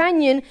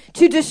companion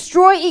to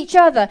destroy each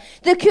other.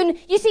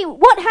 You see,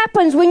 what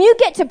happens when you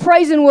get to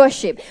praise and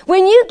worship,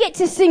 when you get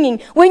to singing,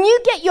 when you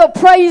get your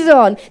praise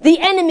on, the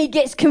enemy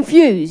gets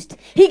confused.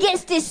 He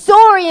gets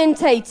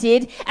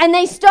disorientated, and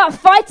they start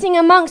fighting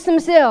amongst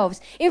themselves.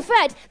 In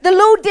fact, the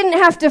Lord didn't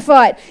have to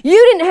fight. You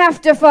didn't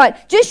have to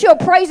fight. Just your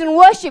praise and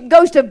worship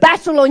goes to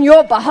battle on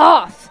your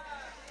behalf.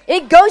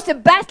 It goes to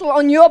battle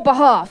on your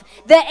behalf.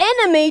 The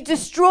enemy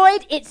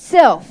destroyed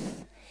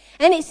itself.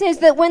 And it says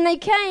that when they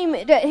came,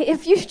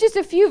 just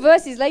a few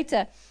verses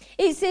later,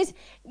 it says,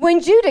 when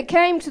Judah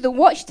came to the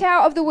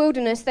watchtower of the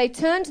wilderness, they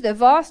turned to the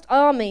vast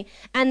army,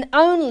 and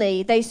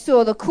only they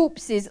saw the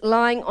corpses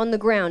lying on the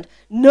ground.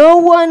 No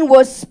one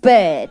was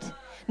spared.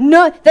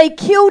 No, they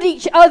killed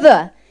each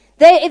other.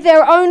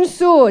 Their own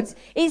swords.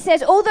 It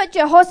says all that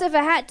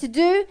Jehoshaphat had to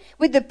do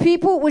with the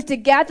people was to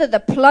gather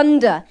the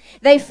plunder.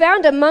 They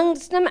found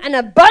amongst them an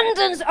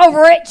abundance of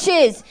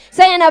riches.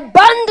 Say, an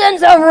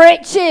abundance of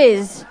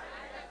riches.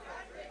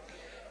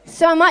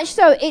 So much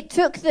so, it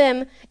took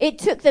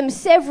them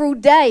several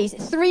days.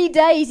 3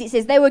 days, it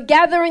says. They were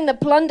gathering the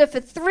plunder for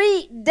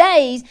 3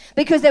 days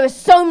because there was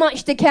so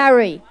much to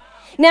carry.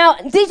 Now,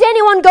 did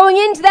anyone going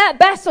into that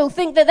battle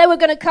think that they were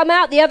going to come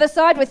out the other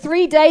side with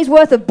 3 days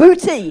worth of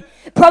booty?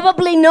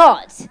 Probably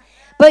not.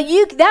 But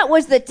that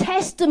was the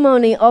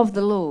testimony of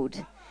the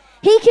Lord.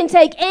 He can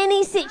take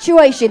any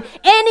situation,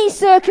 any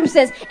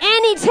circumstance,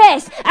 any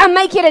test and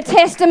make it a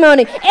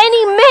testimony.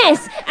 Any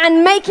mess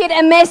and make it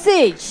a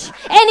message.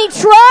 Any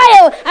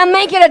trial and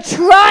make it a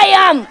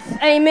triumph.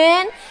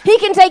 Amen. He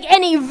can take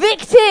any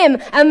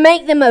victim and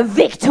make them a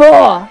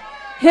victor.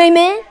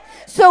 Amen.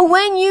 So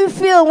when you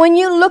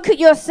look at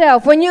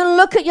yourself, when you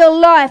look at your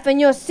life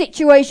and your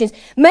situations,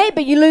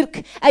 maybe you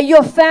look at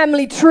your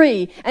family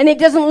tree and it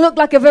doesn't look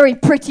like a very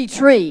pretty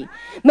tree.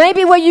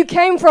 Maybe where you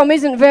came from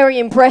isn't very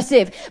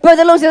impressive. But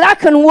the Lord says, I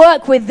can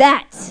work with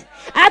that.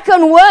 I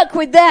can work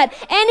with that.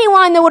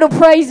 Anyone that will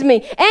praise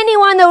me,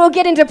 anyone that will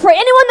get into prayer,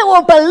 anyone that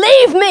will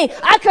believe me,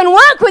 I can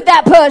work with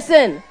that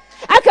person.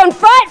 I can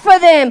fight for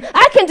them.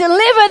 I can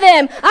deliver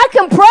them. I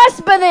can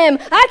prosper them.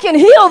 I can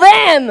heal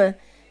them.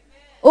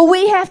 All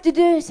we have to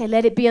do is say,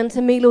 let it be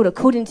unto me, Lord,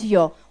 according to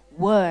your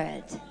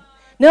word.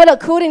 Not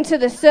according to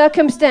the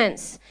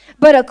circumstance,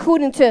 but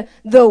according to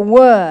the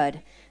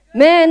word.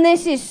 Man,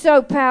 this is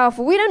so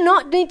powerful. We do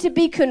not need to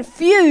be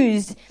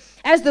confused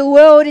as the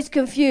world is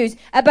confused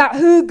about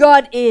who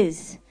God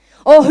is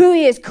or who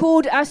he has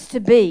called us to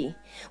be.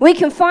 We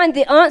can find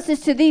the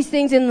answers to these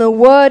things in the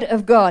word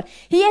of God.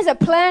 He has a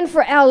plan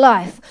for our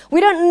life.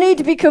 We don't need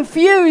to be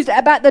confused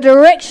about the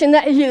direction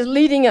that he is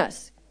leading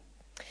us.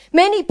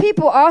 Many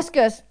people ask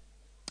us,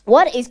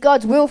 what is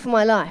God's will for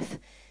my life?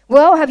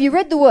 Well, have you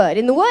read the word?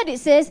 In the word it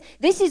says,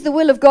 this is the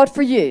will of God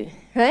for you,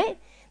 right?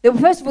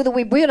 First of all, that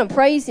we want to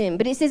praise him,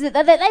 but it says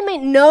that they may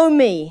know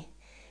me.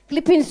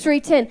 Philippians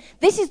 3:10,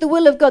 this is the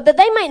will of God, that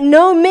they might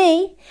know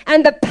me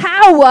and the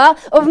power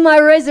of my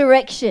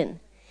resurrection.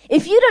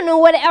 If you don't know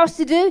what else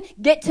to do,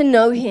 get to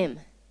know him.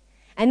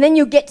 And then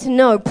you'll get to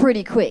know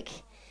pretty quick.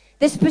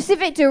 The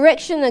specific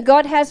direction that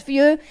God has for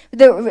you,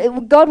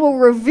 that God will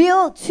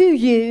reveal to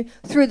you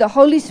through the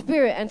Holy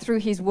Spirit and through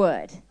his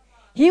word.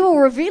 He will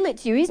reveal it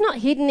to you. He's not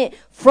hidden it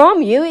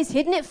from you. He's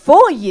hidden it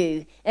for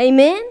you.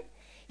 Amen?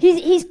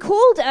 He's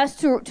called us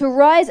to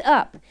rise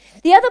up.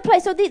 The other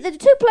place, so the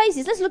two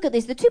places, let's look at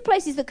this. The two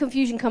places that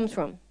confusion comes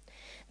from.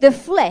 The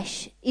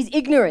flesh is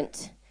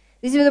ignorant.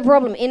 This is the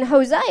problem. In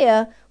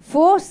Hosea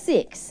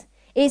 4:6,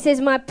 it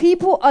says, my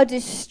people are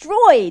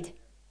destroyed.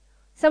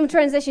 Some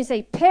translations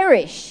say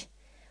perish.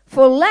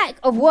 For lack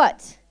of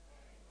what?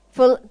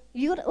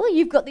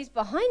 You've got this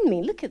behind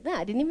me. Look at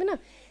that. I didn't even know.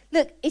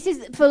 Look, it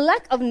says for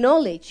lack of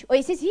knowledge. Or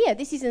it says here,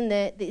 this is in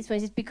this one.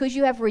 It says because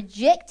you have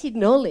rejected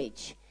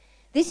knowledge.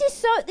 This is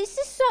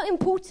so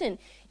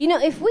important. You know,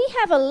 if we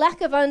have a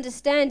lack of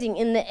understanding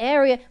in the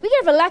area, we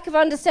can have a lack of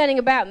understanding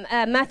about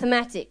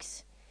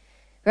mathematics,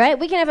 right?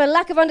 We can have a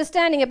lack of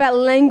understanding about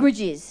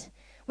languages.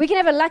 We can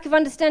have a lack of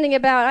understanding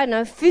about, I don't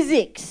know,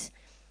 physics.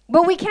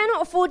 But we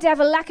cannot afford to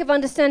have a lack of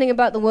understanding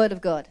about the Word of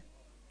God.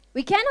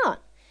 We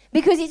cannot.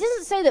 Because it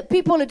doesn't say that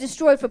people are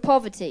destroyed for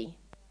poverty.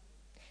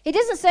 It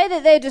doesn't say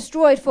that they're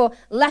destroyed for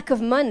lack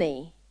of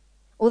money,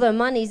 although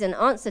money is an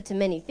answer to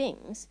many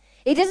things.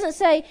 It doesn't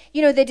say,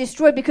 they're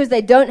destroyed because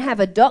they don't have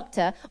a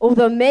doctor,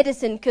 although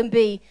medicine can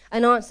be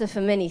an answer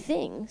for many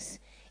things.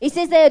 It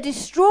says they are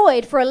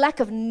destroyed for a lack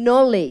of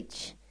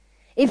knowledge.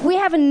 If we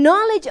have a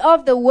knowledge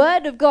of the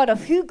Word of God,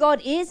 of who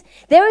God is,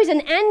 there is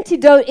an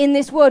antidote in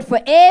this word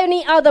for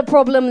any other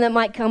problem that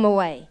might come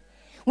away.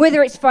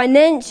 Whether it's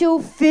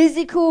financial,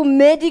 physical,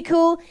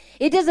 medical,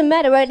 it doesn't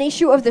matter, an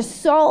issue of the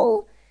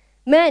soul.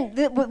 Man,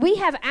 we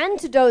have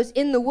antidotes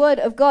in the Word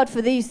of God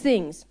for these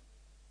things.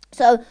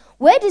 So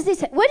where does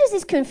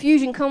this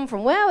confusion come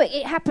from? Well,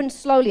 it happened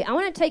slowly. I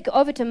want to take it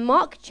over to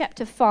Mark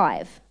chapter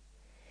 5.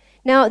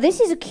 Now, this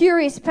is a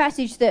curious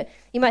passage that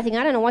you might think,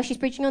 I don't know why she's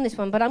preaching on this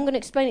one, but I'm going to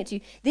explain it to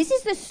you. This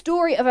is the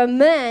story of a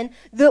man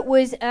that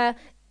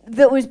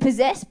was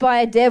possessed by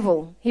a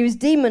devil. He was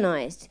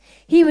demonized.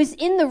 He was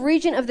in the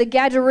region of the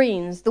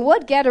Gadarenes. The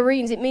word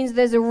Gadarenes, it means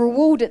there's a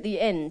reward at the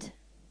end.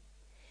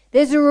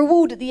 There's a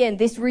reward at the end,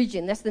 this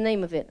region. That's the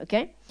name of it,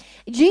 okay?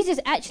 Jesus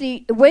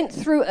actually went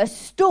through a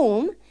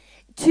storm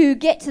to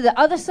get to the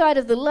other side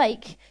of the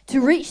lake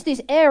to reach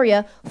this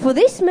area for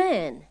this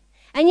man.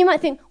 And you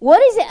might think,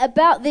 what is it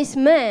about this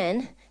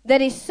man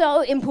that is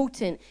so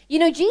important?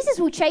 Jesus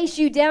will chase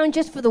you down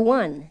just for the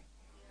one.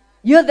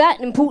 You're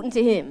that important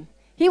to him.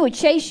 He will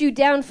chase you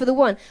down for the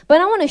one. But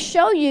I want to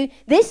show you,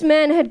 this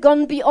man had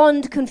gone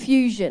beyond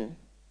confusion.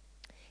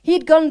 He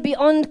had gone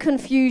beyond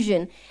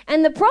confusion.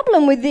 And the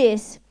problem with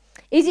this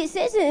is it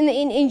says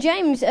in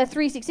James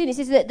 3:16, it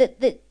says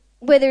that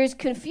where there is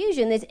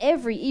confusion, there's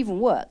every evil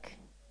work.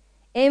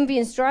 Envy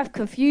and strife,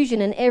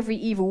 confusion and every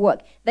evil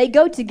work. They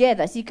go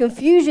together. See,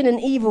 confusion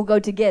and evil go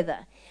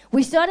together.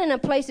 We start in a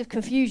place of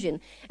confusion,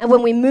 and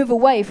when we move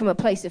away from a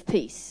place of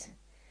peace.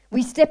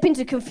 We step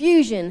into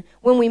confusion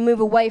when we move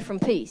away from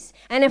peace.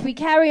 And if we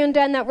carry on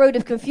down that road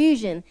of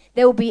confusion,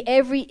 there will be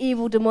every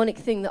evil demonic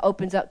thing that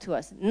opens up to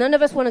us. None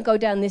of us want to go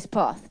down this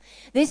path.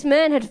 This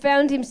man had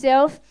found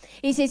himself,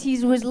 he says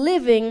he was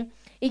living,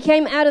 he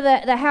came out of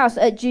the house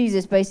at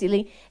Jesus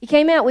basically. He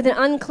came out with an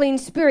unclean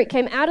spirit,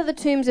 came out of the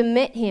tombs and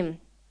met him.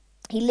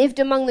 He lived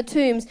among the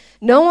tombs.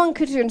 No one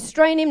could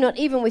restrain him, not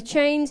even with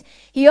chains.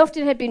 He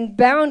often had been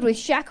bound with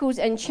shackles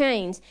and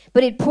chains,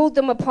 but he'd pulled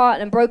them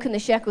apart and broken the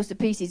shackles to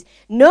pieces.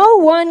 No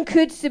one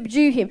could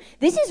subdue him.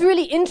 This is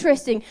really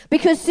interesting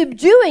because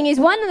subduing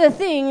is one of the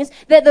things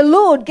that the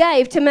Lord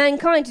gave to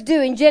mankind to do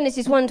in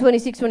Genesis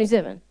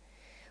 1:26-27.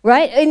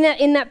 Right?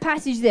 In that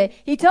passage there,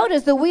 he told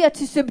us that we are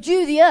to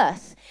subdue the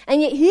earth. And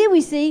yet here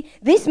we see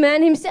this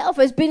man himself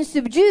has been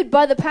subdued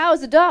by the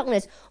powers of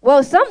darkness.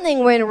 Well,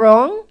 something went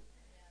wrong.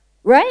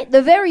 Right?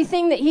 The very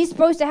thing that he's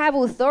supposed to have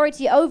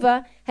authority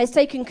over has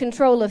taken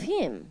control of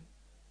him.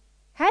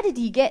 How did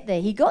he get there?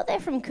 He got there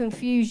from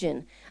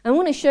confusion. I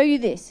want to show you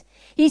this.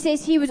 He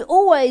says he was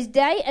always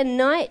day and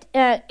night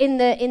in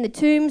the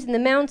tombs, in the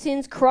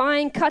mountains,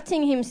 crying,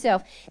 cutting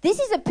himself. This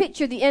is a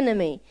picture of the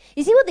enemy.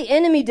 You see what the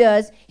enemy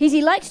does is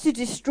he likes to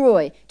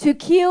destroy, to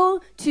kill,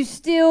 to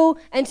steal,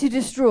 and to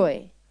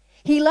destroy.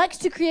 He likes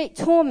to create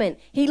torment.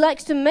 He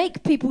likes to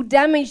make people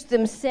damage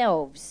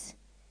themselves.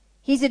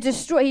 He's a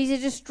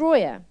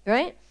destroyer,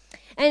 right?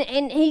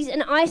 And he's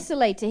an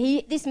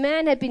isolator. This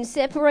man had been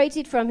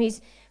separated from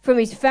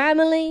his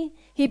family.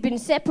 He'd been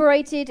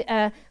separated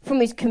from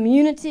his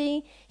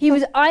community. He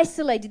was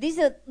isolated.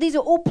 These are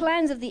all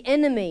plans of the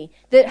enemy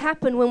that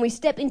happen when we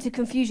step into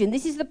confusion.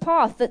 This is the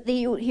path that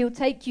he'll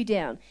take you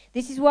down.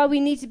 This is why we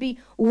need to be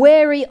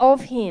wary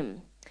of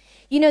him.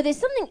 You know, there's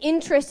something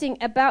interesting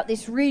about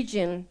this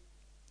region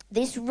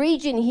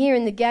here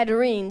in the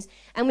Gadarenes,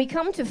 and we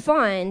come to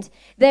find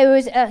there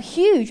was a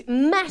huge,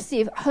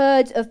 massive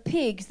herds of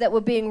pigs that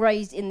were being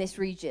raised in this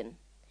region.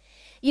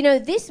 You know,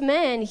 this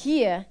man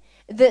here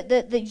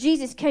that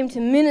Jesus came to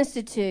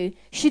minister to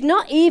should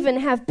not even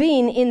have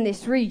been in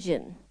this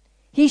region.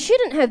 He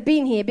shouldn't have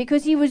been here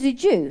because he was a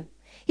Jew.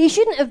 He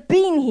shouldn't have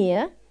been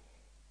here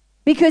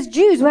because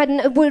Jews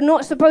were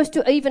not supposed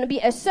to even be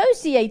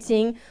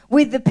associating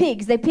with the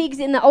pigs. The pigs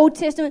in the Old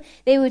Testament,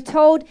 they were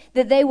told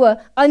that they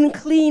were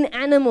unclean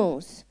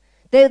animals.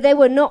 They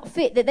were not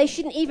fit, that they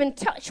shouldn't even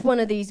touch one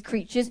of these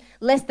creatures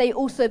lest they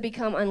also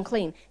become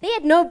unclean. They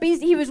had no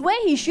business. He was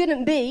where he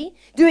shouldn't be,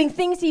 doing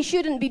things he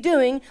shouldn't be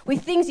doing,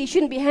 with things he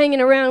shouldn't be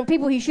hanging around,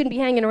 people he shouldn't be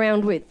hanging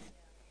around with.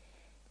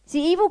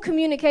 See, evil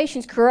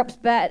communications corrupts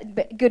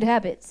good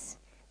habits.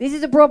 This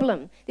is a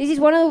problem. This is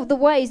one of the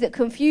ways that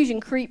confusion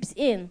creeps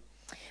in.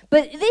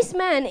 But this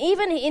man,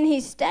 even in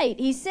his state,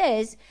 he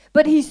says,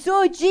 but he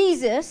saw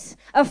Jesus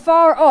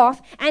afar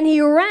off, and he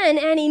ran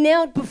and he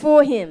knelt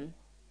before him.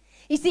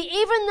 You see,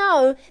 even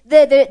though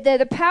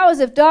the powers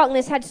of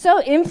darkness had so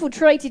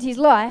infiltrated his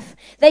life,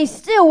 they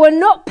still were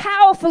not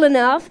powerful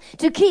enough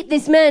to keep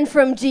this man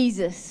from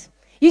Jesus.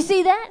 You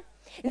see that?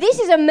 This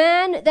is a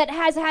man that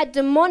has had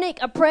demonic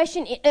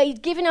oppression,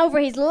 given over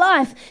his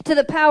life to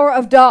the power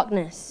of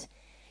darkness.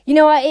 You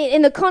know,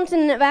 in the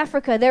continent of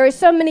Africa, there are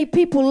so many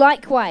people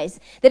likewise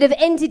that have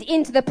entered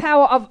into the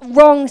power of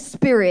wrong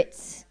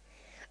spirits.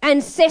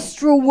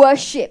 Ancestral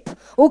worship,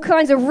 all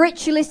kinds of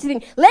ritualistic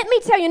things. Let me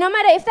tell you, no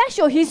matter if that's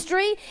your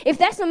history, if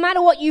that's no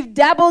matter what you've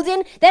dabbled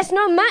in, that's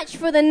no match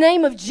for the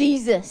name of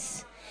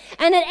Jesus.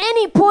 And at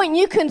any point,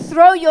 you can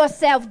throw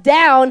yourself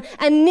down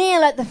and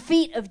kneel at the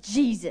feet of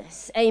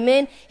Jesus.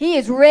 Amen. He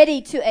is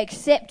ready to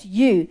accept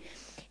you.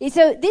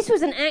 So this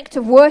was an act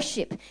of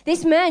worship.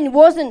 This man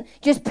wasn't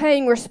just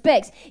paying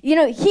respects. You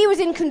know, he was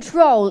in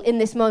control in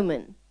this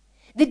moment.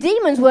 The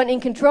demons weren't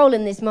in control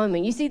in this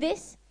moment. You see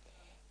this?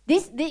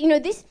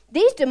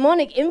 These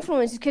demonic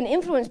influences can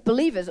influence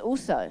believers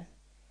also.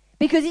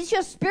 Because it's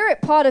your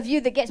spirit part of you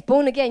that gets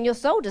born again. Your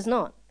soul does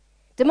not.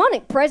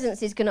 Demonic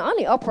presences can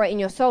only operate in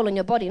your soul and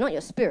your body, not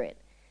your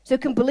spirit. So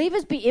can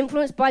believers be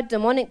influenced by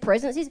demonic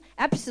presences?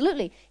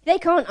 Absolutely. They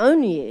can't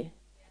own you,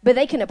 but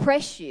they can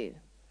oppress you.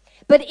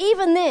 But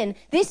even then,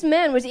 this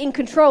man was in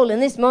control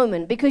in this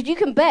moment, because you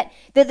can bet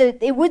that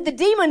the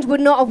demons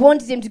would not have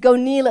wanted him to go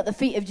kneel at the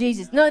feet of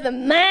Jesus. No, the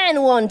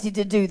man wanted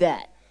to do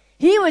that.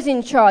 He was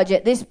in charge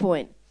at this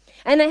point.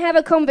 And they have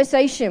a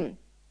conversation.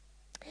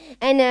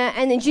 And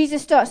then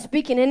Jesus starts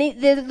speaking. And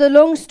the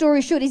long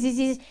story short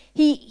is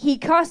he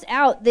casts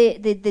out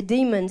the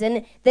demons.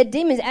 And the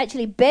demons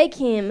actually beg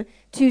him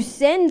to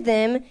send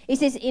them. He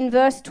says in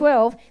verse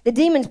 12, the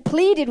demons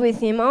pleaded with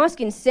him,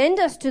 asking, send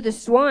us to the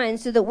swine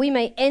so that we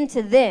may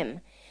enter them.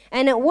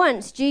 And at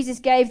once Jesus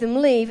gave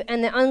them leave,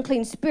 and the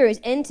unclean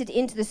spirits entered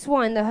into the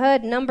swine, the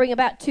herd numbering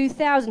about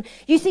 2,000.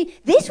 You see,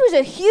 this was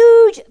a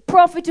huge,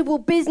 profitable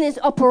business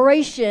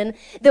operation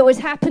that was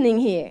happening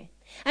here.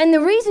 And the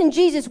reason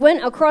Jesus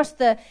went across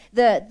the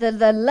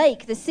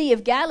lake, the Sea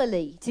of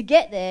Galilee, to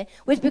get there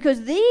was because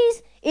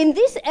in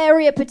this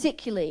area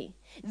particularly,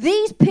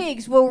 these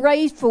pigs were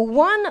raised for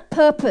one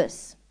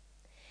purpose: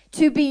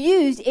 to be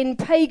used in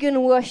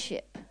pagan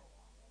worship.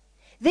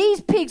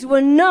 These pigs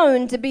were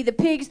known to be the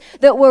pigs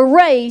that were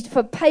raised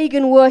for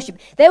pagan worship.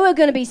 They were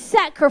going to be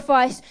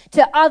sacrificed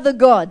to other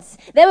gods.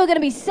 They were going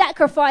to be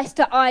sacrificed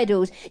to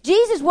idols.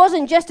 Jesus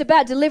wasn't just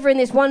about delivering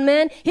this one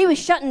man. He was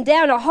shutting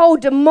down a whole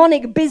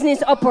demonic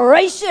business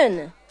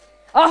operation.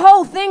 A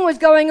whole thing was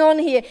going on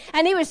here.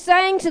 And he was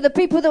saying to the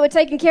people that were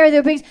taking care of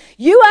their pigs,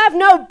 you have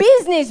no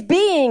business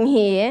being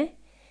here.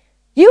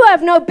 You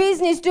have no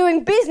business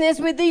doing business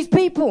with these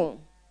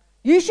people.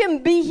 You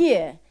shouldn't be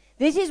here.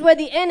 This is where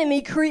the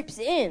enemy creeps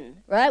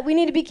in, right? We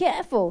need to be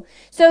careful.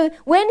 So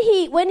when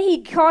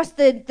he cast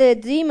the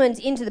demons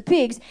into the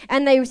pigs,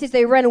 and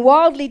they ran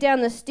wildly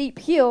down the steep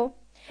hill,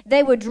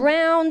 they were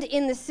drowned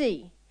in the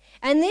sea.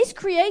 And this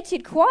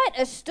created quite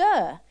a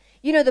stir.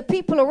 You know, the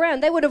people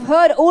around, they would have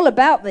heard all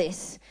about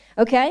this,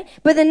 okay?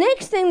 But the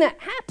next thing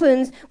that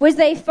happens was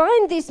they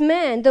find this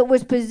man that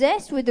was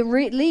possessed with the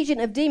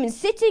legion of demons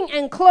sitting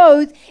and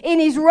clothed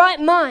in his right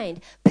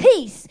mind.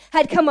 Peace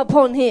had come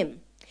upon him.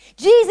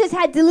 Jesus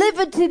had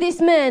delivered to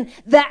this man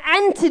the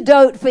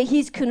antidote for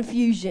his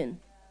confusion.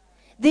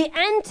 the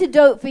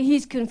antidote for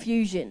his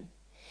confusion.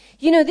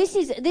 You know, this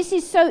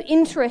is so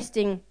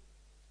interesting.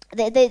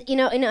 You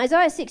know, in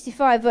Isaiah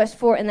 65 verse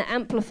 4 in the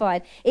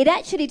Amplified, it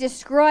actually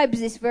describes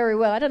this very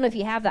well. I don't know if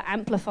you have the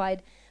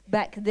Amplified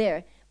back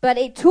there, but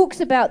it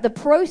talks about the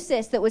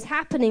process that was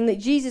happening that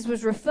Jesus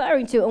was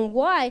referring to and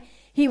why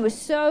he was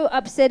so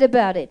upset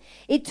about it.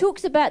 It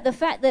talks about the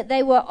fact that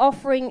they were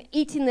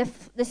eating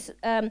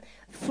the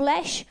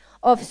flesh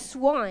of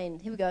swine.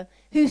 Here we go.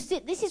 This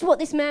is what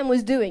this man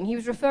was doing. He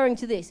was referring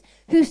to this.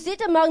 Who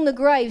sit among the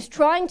graves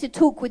trying to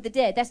talk with the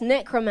dead. That's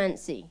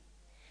necromancy,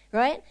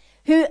 right?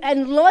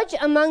 And lodge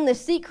among the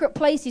secret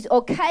places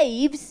or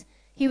caves.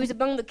 He was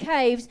among the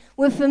caves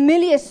where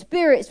familiar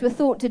spirits were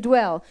thought to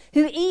dwell,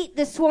 who eat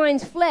the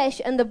swine's flesh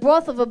and the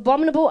broth of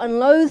abominable and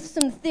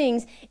loathsome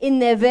things in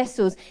their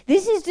vessels.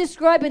 This is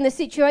describing the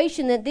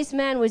situation that this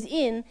man was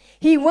in.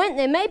 He went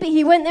there. Maybe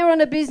he went there on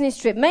a business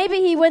trip. Maybe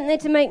he went there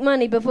to make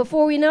money, but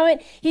before we know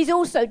it, he's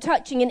also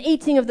touching and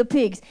eating of the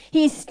pigs.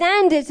 His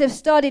standards have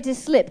started to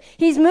slip.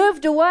 He's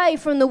moved away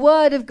from the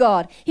word of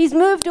God. He's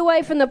moved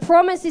away from the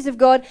promises of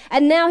God,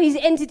 and now he's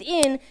entered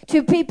in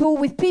to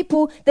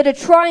people that are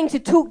trying to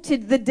talk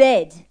to the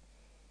dead.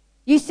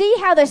 You see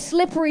how the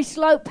slippery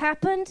slope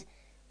happened?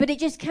 But it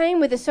just came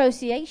with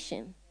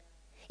association.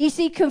 You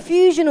see,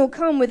 confusion will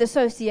come with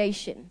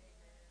association.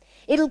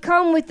 It'll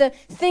come with the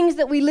things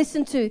that we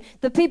listen to,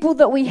 the people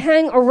that we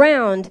hang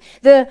around,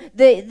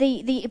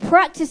 the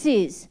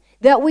practices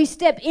that we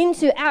step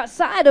into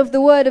outside of the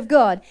Word of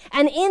God.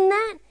 And in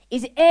that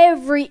is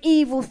every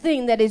evil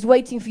thing that is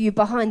waiting for you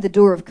behind the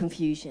door of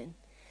confusion.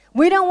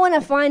 We don't want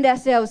to find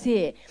ourselves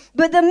here.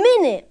 But the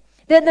minute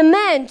that the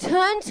man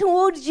turned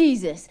towards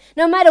Jesus,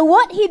 no matter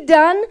what he'd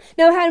done,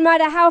 no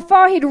matter how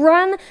far he'd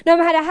run, no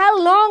matter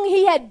how long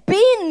he had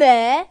been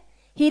there,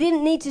 he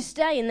didn't need to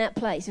stay in that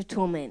place of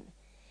torment.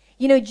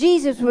 You know,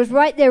 Jesus was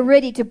right there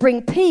ready to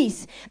bring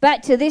peace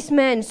back to this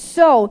man's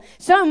soul.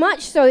 So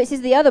much so, it says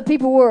the other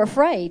people were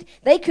afraid.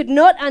 They could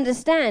not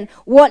understand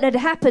what had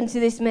happened to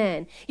this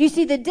man. You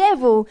see, the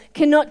devil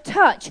cannot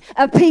touch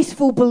a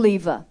peaceful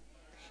believer.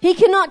 He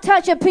cannot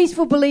touch a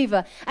peaceful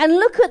believer. And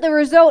look at the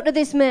result of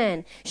this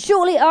man.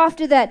 Shortly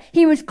after that,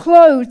 he was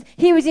clothed.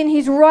 He was in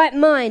his right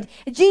mind.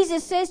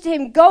 Jesus says to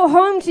him, go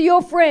home to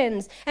your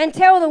friends and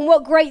tell them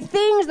what great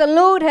things the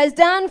Lord has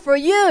done for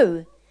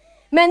you.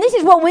 Man, this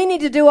is what we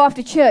need to do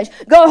after church.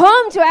 Go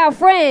home to our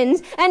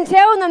friends and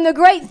tell them the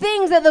great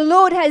things that the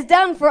Lord has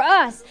done for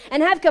us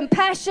and have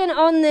compassion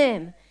on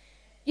them.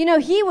 You know,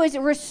 he was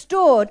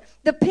restored.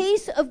 The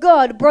peace of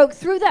God broke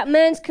through that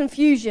man's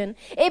confusion.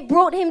 It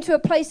brought him to a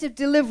place of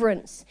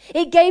deliverance.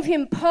 It gave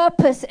him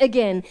purpose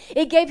again.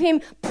 It gave him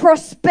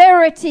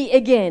prosperity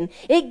again.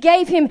 It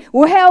gave him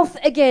health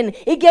again.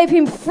 It gave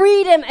him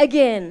freedom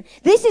again.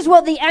 This is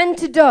what the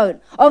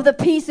antidote of the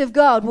peace of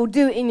God will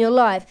do in your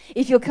life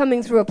if you're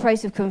coming through a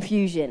place of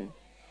confusion.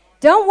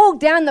 Don't walk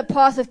down the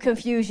path of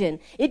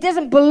confusion. It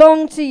doesn't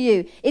belong to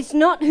you. It's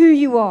not who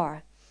you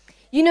are.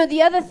 You know,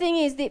 the other thing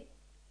is that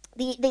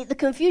the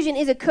confusion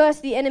is a curse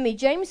of the enemy.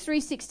 James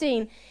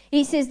 3:16,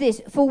 he says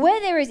this, for where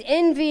there is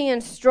envy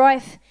and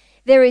strife,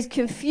 there is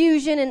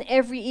confusion and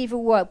every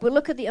evil work. But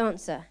look at the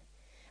answer.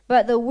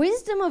 But the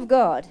wisdom of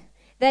God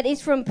that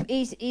is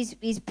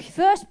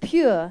first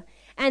pure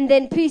and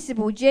then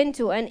peaceable,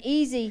 gentle and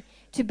easy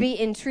to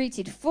be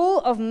entreated,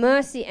 full of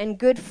mercy and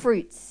good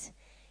fruits.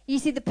 You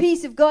see, the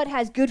peace of God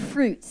has good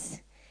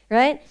fruits,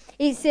 right?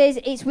 It says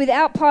it's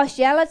without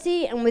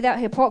partiality and without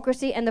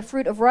hypocrisy, and the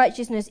fruit of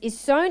righteousness is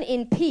sown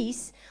in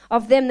peace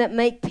of them that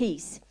make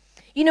peace.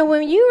 You know,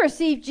 when you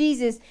receive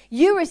Jesus,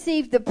 you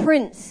receive the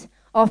Prince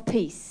of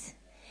Peace.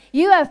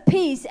 You have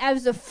peace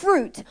as the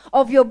fruit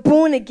of your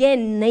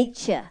born-again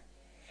nature.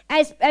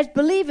 As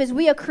believers,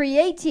 we are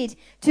created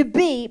to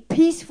be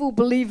peaceful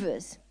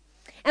believers.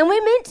 And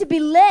we're meant to be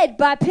led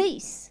by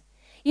peace.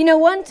 You know,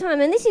 one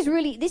time, and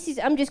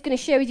I'm just going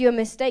to share with you a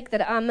mistake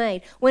that I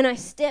made when I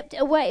stepped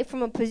away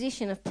from a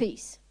position of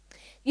peace.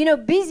 You know,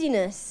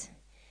 busyness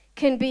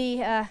can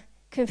be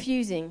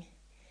confusing.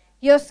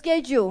 Your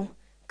schedule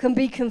can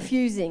be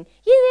confusing.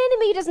 The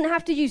enemy doesn't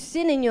have to use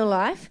sin in your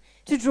life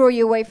to draw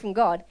you away from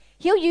God.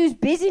 He'll use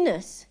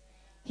busyness.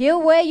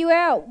 He'll wear you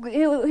out.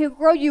 He'll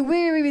grow you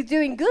weary with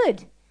doing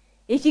good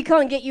if he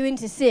can't get you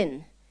into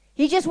sin.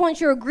 He just wants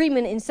your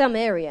agreement in some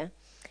area.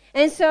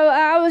 And so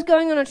I was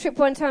going on a trip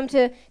one time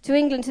to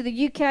England, to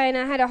the UK, and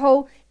I had a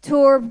whole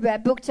tour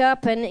booked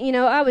up, and, you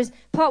know, I was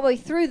partway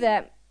through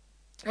that.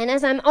 And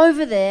as I'm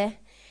over there,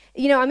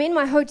 you know, I'm in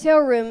my hotel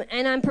room,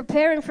 and I'm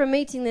preparing for a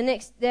meeting in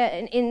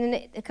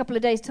a couple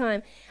of days'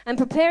 time. I'm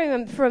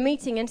preparing for a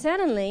meeting, and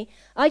suddenly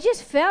I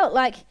just felt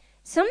like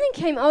something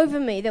came over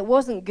me that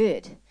wasn't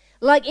good.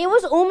 Like it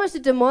was almost a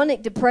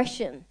demonic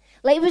depression.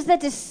 Like it was the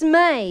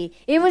dismay.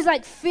 It was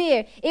like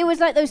fear. It was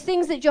like those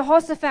things that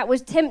Jehoshaphat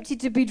was tempted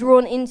to be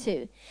drawn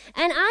into.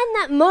 And in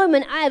that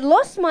moment, I had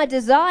lost my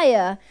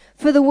desire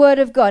for the word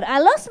of God.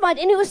 And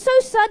it was so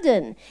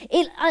sudden.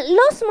 I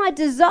lost my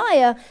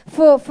desire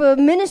for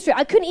ministry.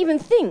 I couldn't even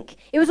think.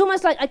 It was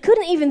almost like I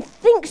couldn't even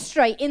think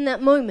straight in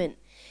that moment.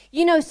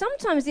 You know,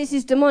 sometimes this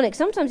is demonic.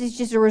 Sometimes it's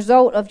just a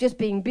result of just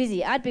being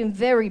busy. I'd been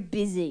very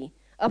busy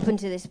up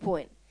until this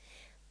point.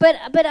 But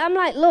I'm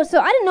like, Lord, so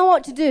I didn't know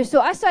what to do.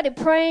 So I started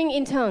praying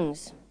in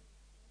tongues.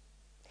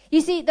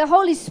 You see, the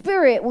Holy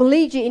Spirit will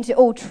lead you into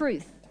all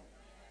truth.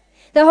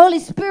 The Holy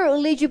Spirit will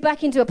lead you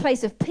back into a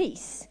place of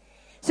peace.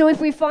 So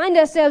if we find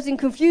ourselves in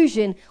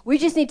confusion, we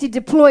just need to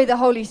deploy the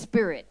Holy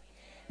Spirit.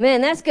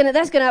 Man, that's gonna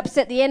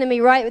upset the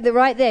enemy right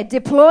there.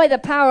 Deploy the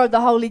power of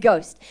the Holy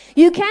Ghost.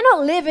 You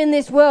cannot live in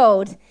this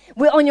world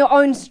on your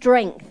own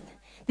strength.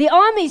 The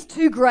army's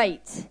too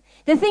great.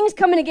 The things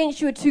coming against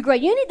you are too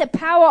great. You need the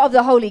power of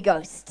the Holy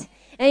Ghost.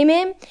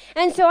 Amen?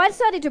 And so I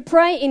started to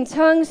pray in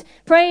tongues,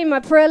 pray in my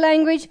prayer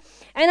language,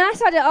 and I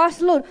started to ask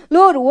Lord,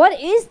 what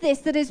is this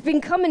that has been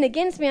coming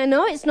against me? I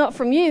know it's not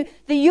from you,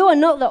 that you are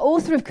not the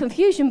author of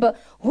confusion,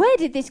 but where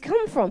did this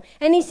come from?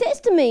 And he says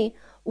to me,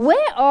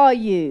 where are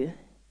you?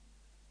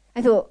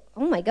 I thought,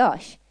 oh my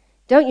gosh,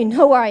 don't you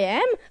know where I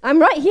am? I'm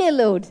right here,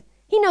 Lord.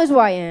 He knows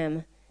where I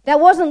am. That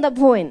wasn't the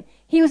point.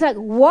 He was like,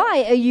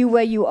 why are you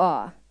where you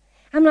are?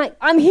 I'm like,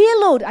 I'm here,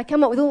 Lord. I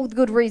come up with all the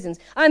good reasons.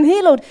 I'm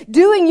here, Lord,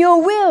 doing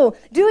your will,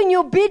 doing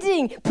your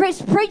bidding,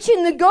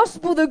 preaching the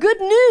gospel, the good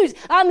news.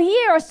 I'm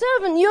here, a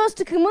servant yours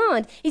to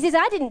command. He says,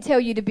 I didn't tell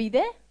you to be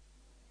there.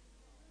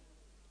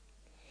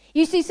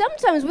 You see,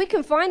 sometimes we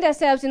can find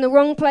ourselves in the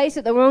wrong place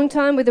at the wrong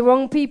time with the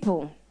wrong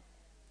people.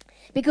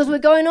 Because we're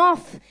going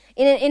off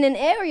in an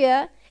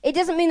area, it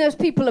doesn't mean those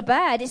people are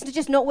bad. It's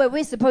just not where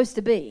we're supposed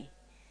to be,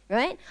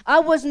 right? I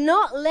was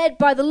not led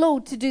by the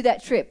Lord to do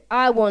that trip.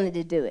 I wanted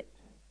to do it.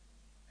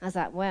 I was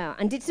like, wow.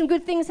 And did some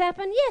good things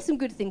happen? Yeah, some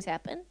good things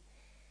happen.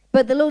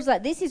 But the Lord's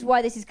like, this is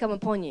why this has come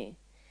upon you.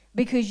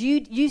 Because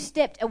you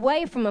stepped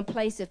away from a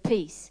place of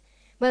peace.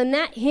 When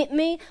that hit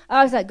me,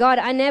 I was like, God,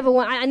 I never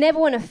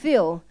want to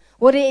feel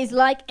what it is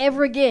like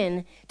ever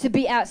again to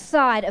be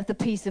outside of the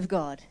peace of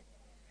God.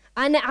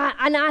 I'm like,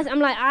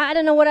 I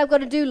don't know what I've got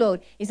to do,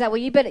 Lord. He's like, well,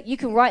 you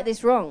can right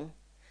this wrong.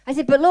 I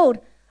said, but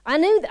Lord, I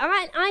knew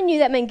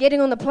that meant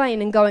getting on the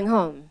plane and going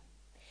home.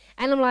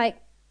 And I'm like,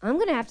 I'm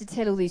going to have to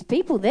tell all these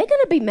people. They're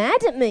going to be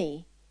mad at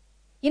me.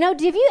 You know,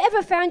 have you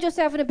ever found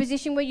yourself in a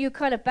position where you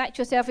kind of backed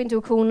yourself into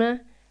a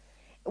corner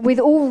with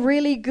all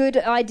really good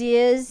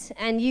ideas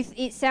and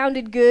it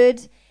sounded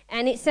good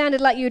and it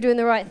sounded like you were doing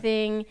the right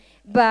thing,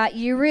 but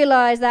you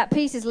realize that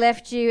peace has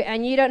left you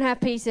and you don't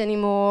have peace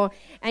anymore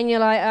and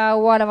you're like, oh,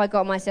 what have I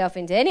got myself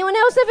into? Anyone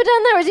else ever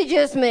done that or is it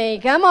just me?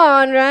 Come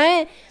on,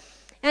 right?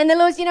 And the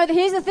Lord's,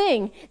 here's the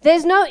thing.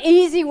 There's no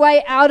easy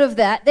way out of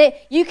that.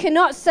 You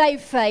cannot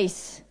save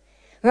face.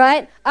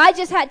 Right? I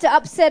just had to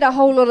upset a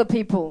whole lot of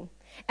people.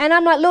 And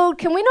I'm like, Lord,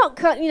 can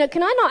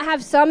I not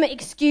have some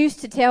excuse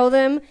to tell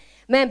them?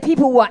 Man,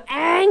 people were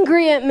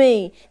angry at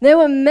me. They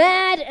were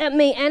mad at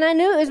me. And I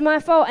knew it was my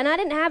fault. And I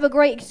didn't have a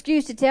great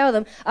excuse to tell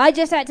them. I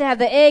just had to have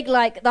the egg,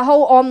 like the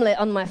whole omelet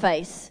on my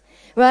face.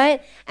 Right?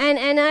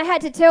 And I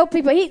had to tell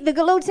people.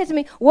 The Lord said to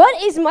me,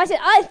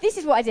 this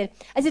is what I did.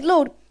 I said,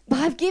 Lord, but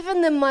I've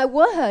given them my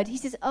word. He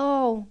says,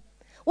 oh,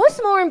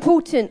 what's more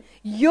important,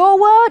 your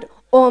word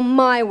or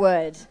my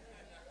word?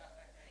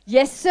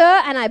 Yes,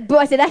 sir. And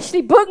I said,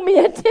 actually, book me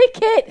a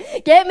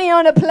ticket. Get me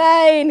on a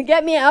plane.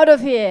 Get me out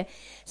of here.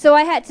 So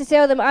I had to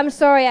tell them, I'm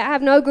sorry, I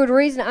have no good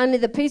reason. Only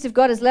the peace of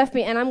God has left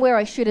me, and I'm where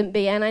I shouldn't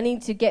be, and I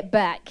need to get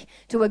back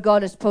to where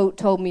God has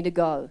told me to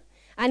go.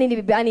 I need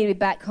to be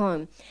back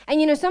home.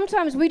 And,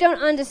 sometimes we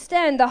don't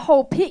understand the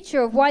whole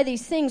picture of why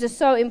these things are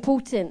so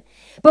important.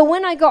 But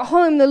when I got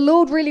home, the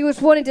Lord really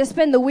was wanting to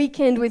spend the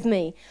weekend with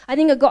me. I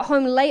think I got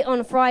home late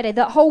on Friday.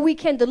 That whole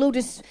weekend, the Lord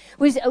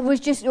was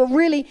just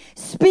really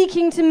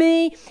speaking to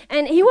me.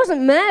 And he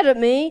wasn't mad at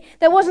me.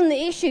 That wasn't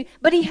the issue.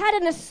 But he had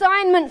an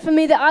assignment for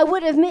me that I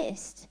would have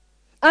missed.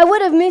 I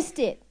would have missed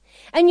it.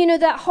 And,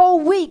 that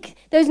whole week,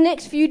 those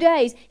next few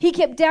days, he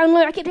kept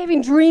downloading. I kept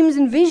having dreams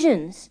and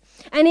visions.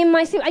 And in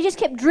my sleep, I just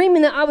kept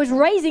dreaming that I was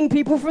raising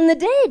people from the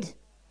dead.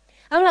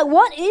 I'm like,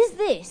 what is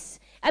this?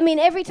 I mean,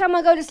 every time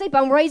I go to sleep,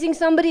 I'm raising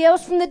somebody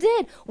else from the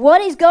dead. What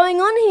is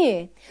going on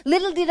here?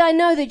 Little did I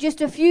know that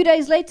just a few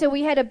days later,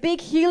 we had a big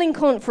healing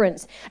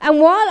conference. And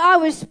while I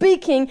was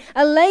speaking,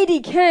 a lady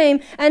came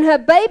and her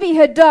baby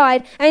had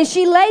died. And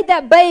she laid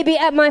that baby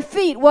at my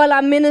feet while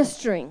I'm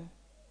ministering.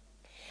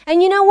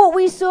 And you know what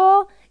we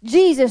saw?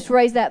 Jesus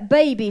raised that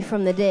baby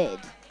from the dead.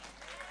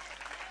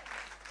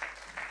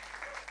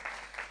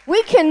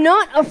 We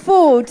cannot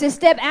afford to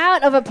step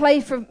out of a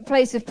place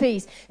of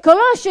peace.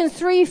 Colossians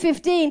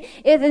 3:15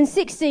 and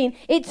 16,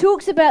 it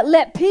talks about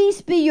let peace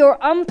be your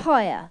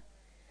umpire.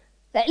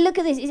 Look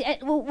at this.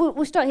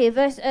 We'll start here.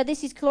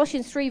 This is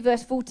Colossians 3,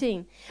 verse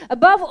 14.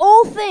 Above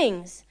all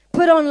things,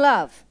 put on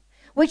love,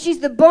 which is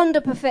the bond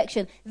of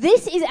perfection.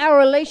 This is our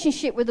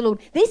relationship with the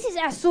Lord. This is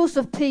our source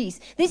of peace.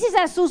 This is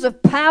our source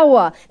of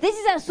power. This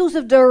is our source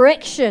of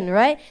direction,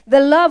 right?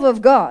 The love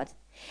of God.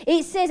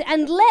 It says,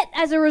 and let,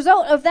 as a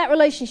result of that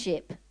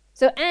relationship,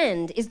 so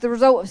and is the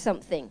result of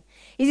something.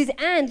 It says,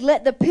 and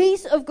let the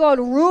peace of God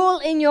rule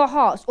in your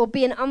hearts, or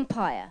be an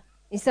umpire.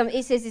 It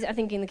says this, I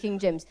think, in the King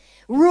James.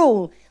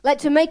 Rule, like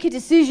to make a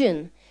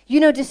decision.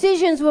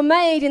 Decisions were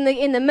made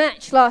in the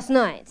match last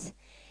night.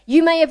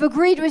 You may have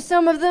agreed with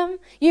some of them.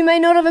 You may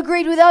not have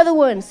agreed with other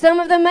ones. Some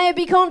of them may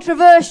be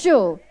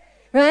controversial,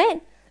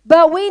 right?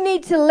 But we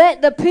need to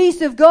let the peace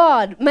of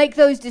God make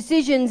those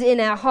decisions in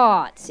our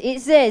hearts.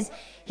 It says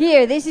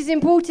here, this is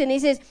important.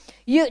 It says,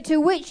 to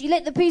which you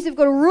let the peace of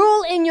God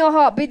rule in your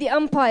heart, be the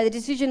umpire, the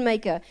decision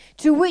maker,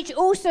 to which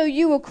also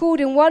you were called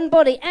in one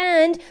body,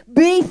 and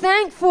be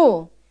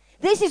thankful.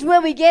 This is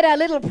where we get our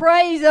little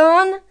praise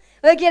on.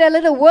 We get a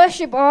little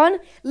worship on.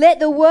 Let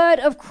the word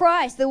of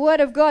Christ, the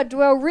word of God,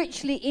 dwell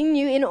richly in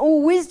you in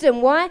all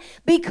wisdom. Why?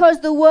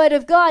 Because the word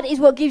of God is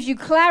what gives you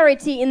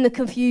clarity in the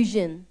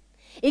confusion.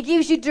 It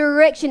gives you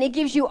direction. It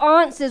gives you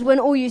answers when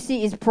all you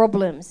see is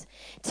problems.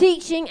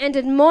 Teaching and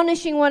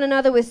admonishing one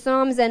another with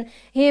psalms and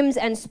hymns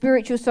and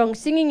spiritual songs,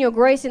 singing your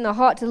grace in the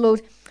heart to the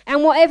Lord.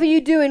 And whatever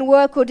you do in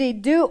work or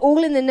deed, do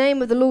all in the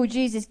name of the Lord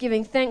Jesus,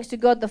 giving thanks to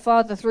God the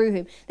Father through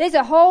him. There's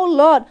a whole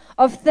lot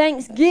of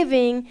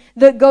thanksgiving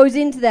that goes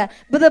into that.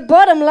 But the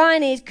bottom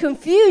line is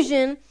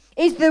confusion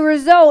is the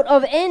result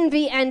of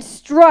envy and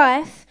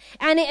strife,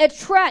 and it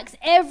attracts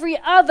every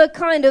other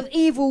kind of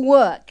evil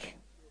work.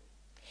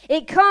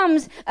 It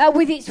comes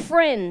with its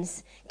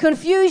friends.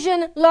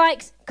 Confusion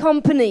likes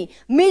company.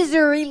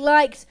 Misery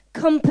likes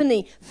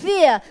company.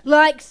 Fear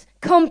likes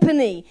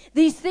company.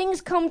 These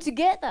things come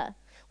together.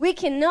 We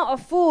cannot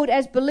afford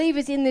as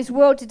believers in this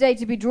world today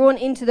to be drawn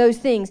into those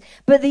things.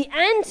 But the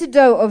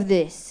antidote of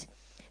this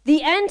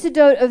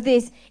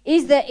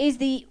is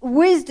the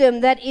wisdom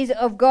that is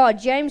of God.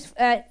 James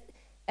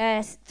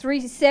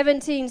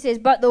 3:17 says,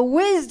 but the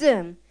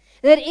wisdom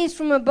that is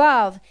from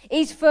above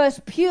is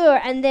first pure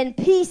and then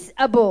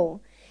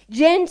peaceable,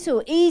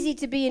 gentle, easy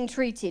to be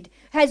entreated,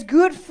 has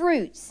good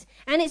fruits,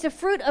 and it's a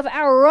fruit of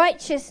our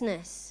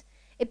righteousness,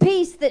 a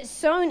peace that's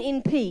sown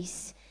in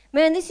peace.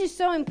 Man, this is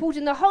so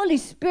important. The Holy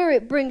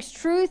Spirit brings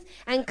truth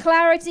and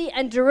clarity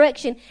and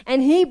direction,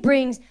 and he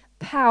brings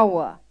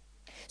power.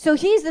 So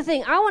here's the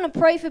thing. I want to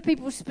pray for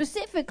people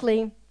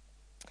specifically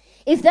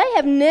if they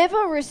have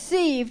never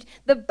received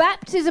the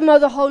baptism of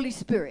the Holy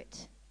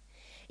Spirit.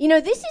 You know,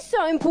 this is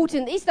so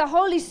important. It's the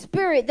Holy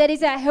Spirit that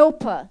is our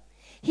helper.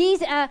 He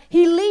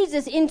leads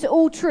us into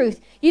all truth.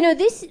 You know,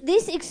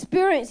 this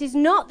experience is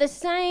not the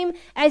same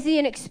as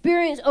an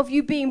experience of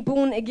you being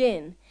born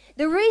again.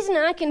 The reason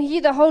I can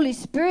hear the Holy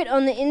Spirit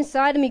on the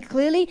inside of me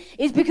clearly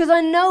is because I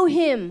know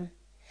him.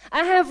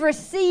 I have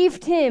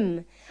received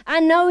him. I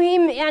know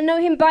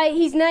him by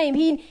his name.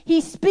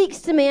 He speaks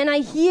to me and I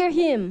hear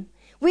him.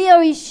 We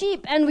are his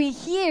sheep and we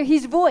hear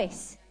his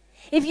voice.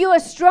 If you are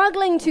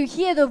struggling to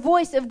hear the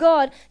voice of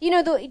God, you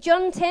know,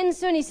 John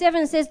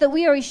 10:27 says that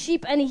we are his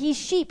sheep and his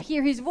sheep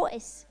hear his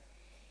voice.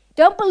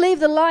 Don't believe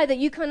the lie that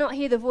you cannot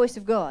hear the voice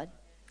of God.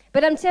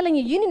 But I'm telling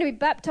you, you need to be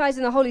baptized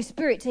in the Holy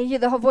Spirit to hear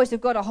the voice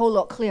of God a whole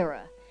lot clearer.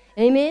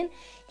 Amen?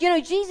 You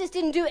know, Jesus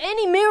didn't do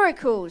any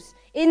miracles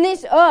in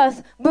this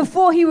earth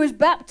before he was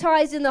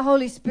baptized in the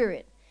Holy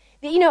Spirit.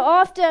 You know,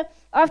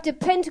 after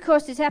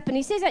Pentecost has happened,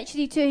 he says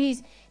actually to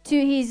his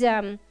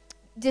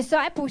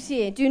disciples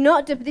here,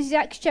 this is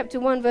Acts chapter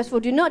 1 verse 4,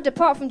 do not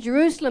depart from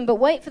Jerusalem, but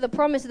wait for the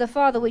promise of the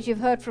Father which you've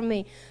heard from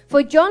me.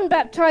 For John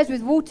baptized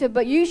with water,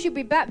 but you should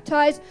be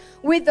baptized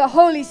with the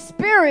Holy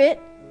Spirit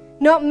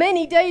not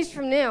many days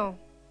from now.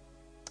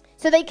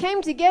 So they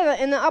came together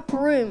in the upper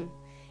room.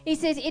 He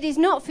says, it is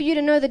not for you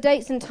to know the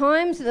dates and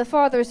times that the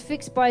Father has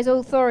fixed by his own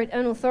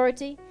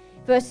authority.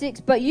 Verse 6,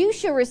 but you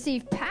shall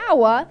receive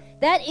power.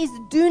 That is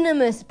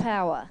dunamis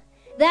power.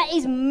 That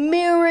is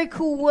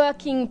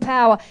miracle-working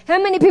power.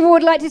 How many people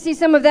would like to see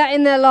some of that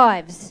in their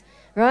lives?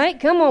 Right?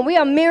 Come on, we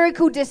are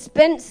miracle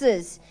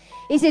dispensers.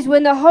 He says,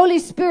 when the Holy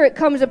Spirit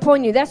comes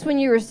upon you, that's when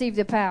you receive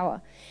the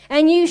power.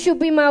 And you shall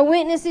be my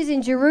witnesses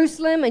in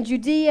Jerusalem and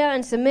Judea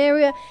and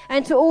Samaria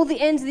and to all the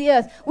ends of the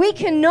earth. We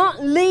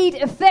cannot lead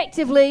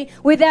effectively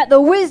without the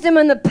wisdom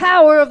and the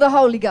power of the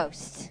Holy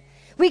Ghost.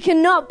 We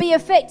cannot be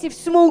effective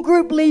small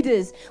group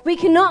leaders. We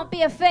cannot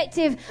be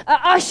effective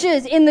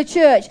ushers in the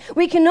church.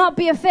 We cannot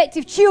be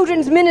effective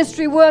children's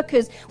ministry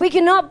workers. We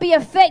cannot be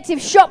effective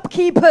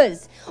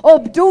shopkeepers or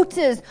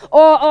daughters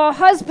or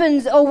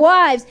husbands or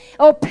wives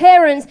or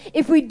parents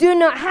if we do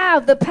not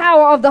have the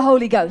power of the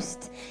Holy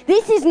Ghost.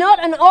 This is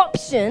not an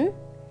option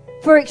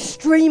for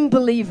extreme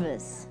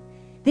believers.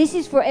 This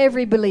is for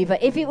every believer.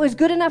 If it was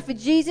good enough for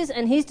Jesus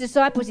and his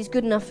disciples, it's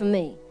good enough for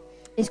me.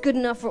 It's good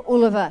enough for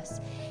all of us.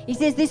 He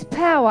says this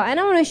power, and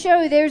I want to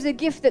show you there's a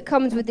gift that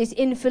comes with this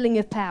infilling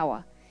of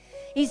power.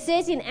 He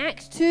says in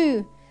Acts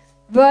 2,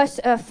 verse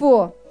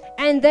 4,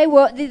 and they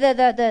were,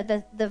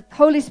 the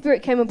Holy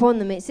Spirit came upon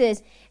them, it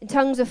says, in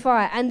tongues of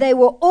fire, and they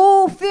were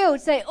all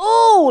filled, say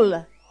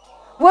all,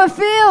 were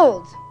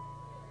filled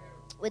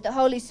with the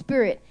Holy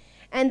Spirit.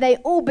 And they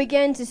all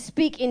began to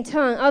speak in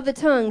other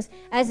tongues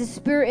as the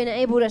Spirit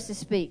enabled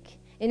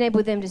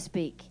them to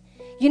speak.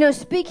 You know,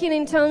 speaking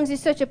in tongues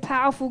is such a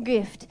powerful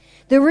gift.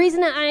 The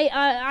reason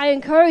I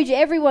encourage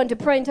everyone to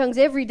pray in tongues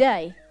every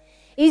day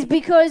is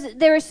because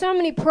there are so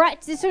many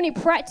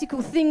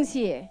practical things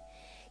here.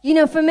 You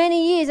know, for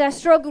many years I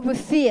struggled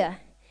with fear.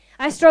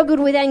 I struggled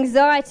with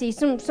anxiety.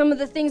 Some of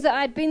the things that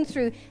I'd been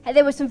through,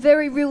 there were some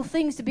very real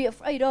things to be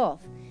afraid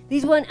of.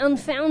 These weren't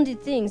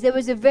unfounded things. There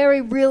was a very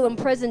real and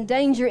present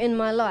danger in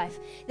my life.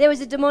 There was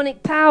a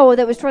demonic power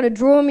that was trying to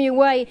draw me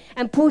away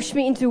and push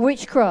me into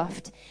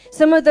witchcraft.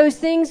 Some of those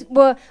things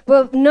were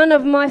none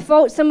of my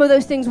fault. Some of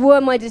those things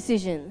were my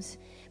decisions.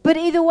 But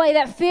either way,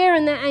 that fear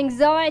and that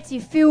anxiety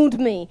filled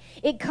me.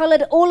 It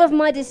colored all of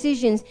my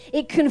decisions.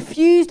 It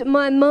confused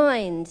my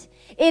mind.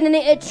 And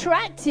it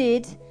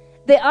attracted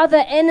the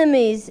other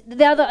enemies,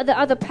 the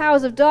other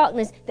powers of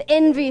darkness, the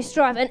envy,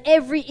 strife, and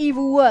every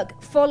evil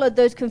work followed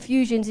those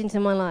confusions into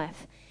my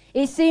life.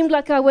 It seemed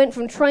like I went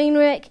from train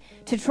wreck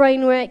to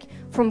train wreck,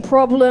 from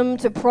problem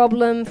to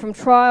problem, from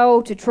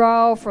trial to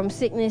trial, from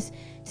sickness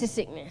to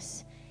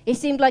sickness. It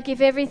seemed like if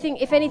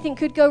anything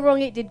could go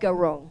wrong, it did go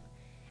wrong.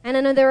 And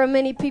I know there are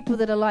many people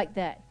that are like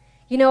that.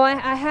 You know,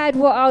 I had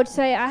what I would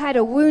say, I had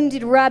a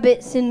wounded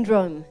rabbit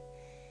syndrome.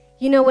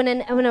 You know,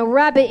 when a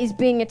rabbit is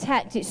being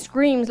attacked, it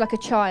screams like a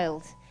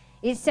child.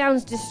 It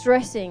sounds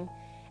distressing.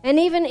 And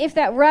even if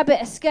that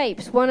rabbit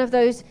escapes one of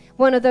those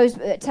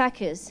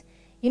attackers,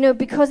 you know,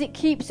 because it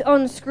keeps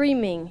on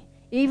screaming,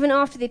 even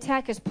after the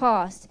attack has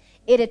passed,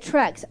 it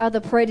attracts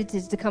other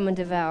predators to come and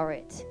devour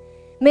it.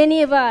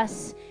 Many of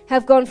us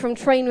have gone from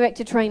train wreck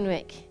to train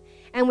wreck,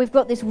 and we've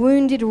got this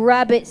wounded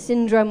rabbit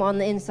syndrome on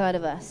the inside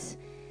of us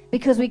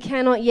because we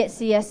cannot yet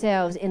see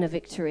ourselves in a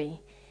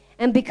victory.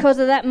 And because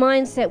of that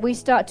mindset, we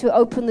start to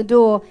open the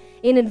door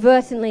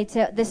inadvertently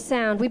to the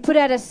sound. We put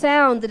out a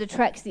sound that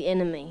attracts the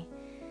enemy.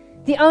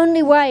 The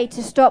only way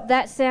to stop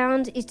that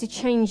sound is to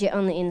change it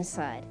on the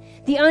inside.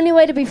 The only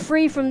way to be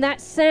free from that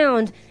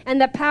sound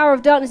and the power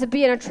of darkness of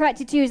being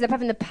attracted to you is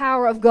having the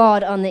power of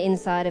God on the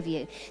inside of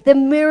you. The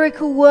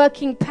miracle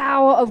working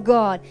power of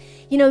God,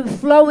 you know,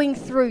 flowing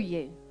through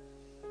you.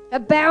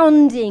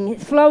 Abounding,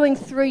 flowing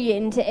through you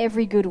into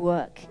every good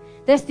work.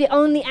 That's the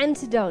only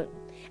antidote.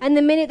 And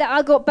the minute that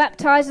I got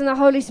baptized in the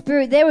Holy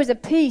Spirit, there was a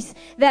peace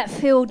that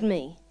filled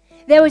me.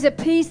 There was a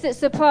peace that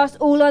surpassed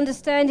all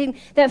understanding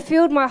that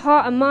filled my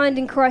heart and mind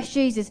in Christ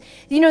Jesus.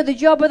 You know, the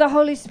job of the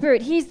Holy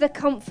Spirit, He's the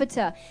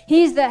comforter.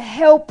 He's the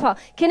helper.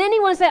 Can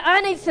anyone say,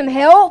 I need some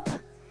help?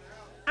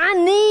 I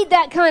need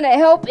that kind of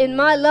help in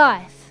my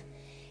life.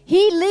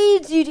 He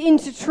leads you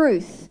into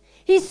truth.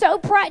 He's so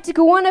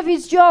practical. One of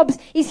His jobs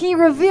is He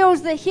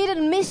reveals the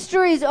hidden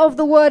mysteries of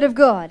the Word of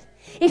God.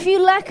 If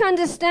you lack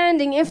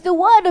understanding, if the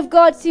Word of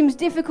God seems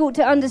difficult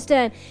to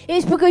understand,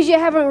 it's because you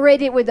haven't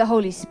read it with the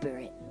Holy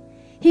Spirit.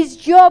 His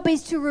job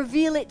is to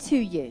reveal it to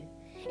you.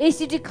 It's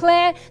to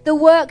declare the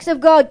works of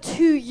God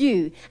to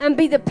you and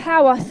be the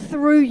power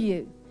through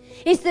you.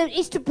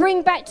 It's to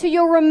bring back to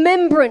your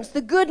remembrance the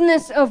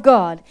goodness of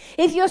God.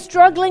 If you're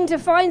struggling to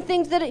find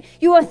things that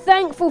you are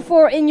thankful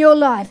for in your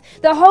life,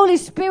 the Holy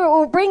Spirit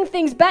will bring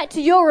things back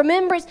to your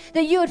remembrance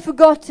that you had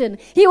forgotten.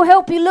 He will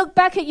help you look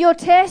back at your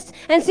test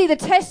and see the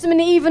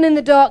testimony even in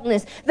the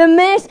darkness. The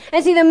mess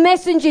and see the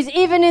messengers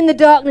even in the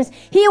darkness.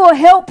 He will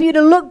help you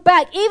to look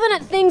back even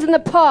at things in the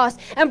past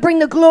and bring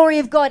the glory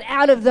of God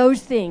out of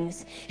those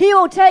things. He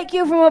will take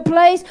you from a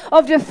place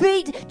of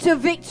defeat to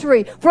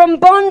victory, from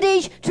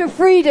bondage to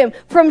freedom,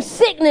 from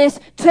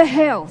sickness to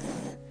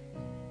health.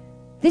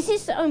 This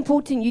is so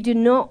important. You do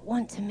not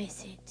want to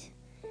miss it.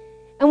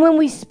 And when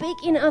we speak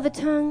in other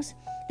tongues,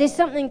 there's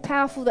something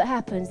powerful that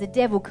happens. The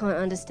devil can't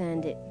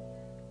understand it.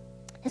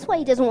 That's why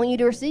he doesn't want you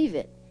to receive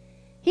it.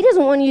 He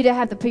doesn't want you to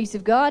have the peace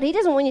of God. He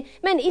doesn't want you...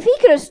 Man, if he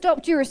could have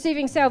stopped you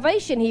receiving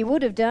salvation, he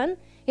would have done.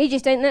 He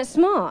just ain't that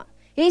smart.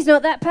 He's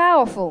not that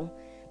powerful.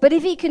 But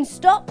if he can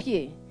stop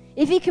you,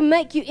 if he can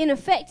make you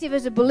ineffective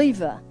as a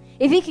believer,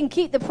 if he can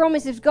keep the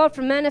promises of God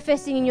from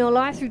manifesting in your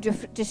life through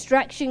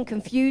distraction,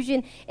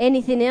 confusion,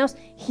 anything else,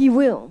 he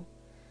will.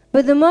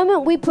 But the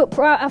moment we put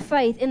our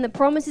faith in the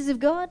promises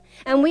of God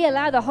and we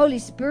allow the Holy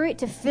Spirit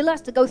to fill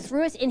us, to go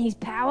through us in His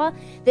power,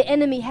 the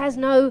enemy has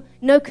no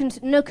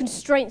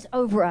constraints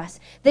over us.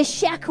 The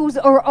shackles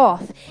are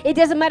off. It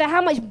doesn't matter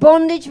how much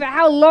bondage, for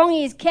how long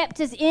He has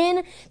kept us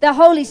in, the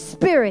Holy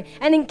Spirit,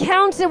 an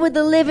encounter with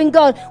the living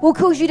God will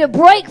cause you to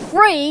break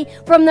free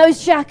from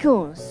those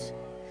shackles.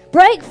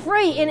 Break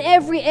free in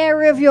every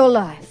area of your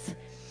life.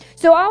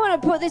 So I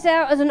want to put this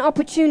out as an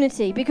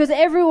opportunity because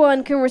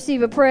everyone can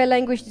receive a prayer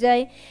language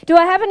today. Do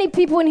I have any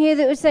people in here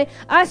that would say,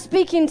 I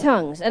speak in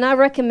tongues and I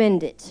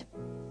recommend it?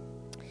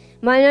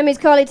 My name is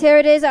Carlie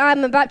Terradez.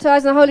 I'm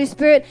baptized in the Holy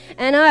Spirit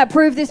and I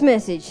approve this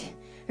message.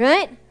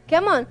 Right?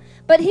 Come on.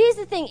 But here's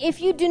the thing. If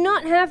you do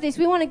not have this,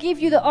 we want to give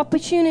you the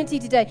opportunity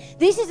today.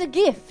 This is a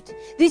gift.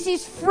 This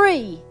is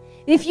free.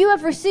 If you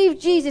have received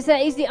Jesus,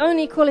 that is the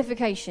only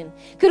qualification.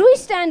 Could we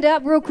stand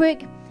up real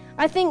quick?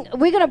 I think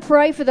we're going to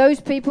pray for those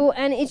people,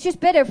 and it's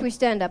just better if we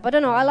stand up. I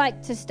don't know, I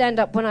like to stand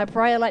up when I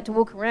pray. I like to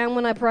walk around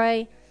when I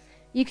pray.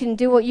 You can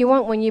do what you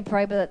want when you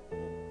pray, but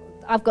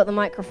I've got the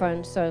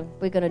microphone, so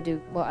we're going to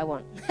do what I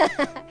want.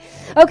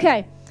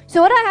 Okay,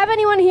 so would I have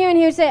anyone here in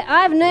here say,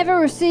 I've never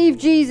received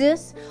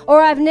Jesus,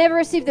 or I've never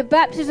received the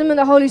baptism of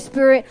the Holy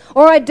Spirit,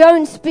 or I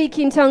don't speak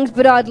in tongues,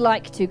 but I'd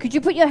like to? Could you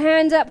put your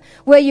hand up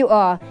where you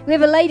are? We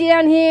have a lady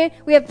down here.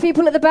 We have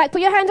people at the back.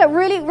 Put your hand up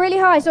really, really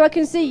high so I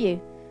can see you.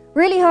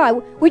 Really high.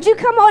 Would you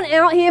come on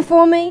out here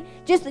for me?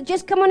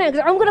 Just come on out,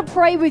 because I'm going to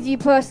pray with you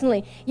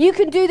personally. You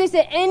can do this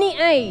at any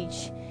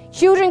age.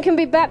 Children can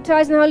be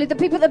baptized in the Holy. The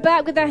people at the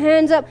back with their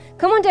hands up.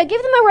 Come on down.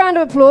 Give them a round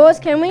of applause,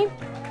 can we?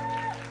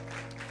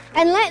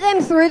 And let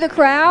them through the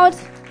crowd.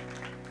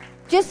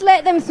 Just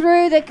let them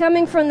through. They're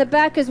coming from the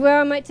back as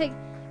well. I might take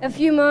a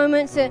few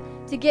moments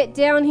to get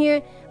down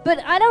here.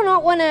 But I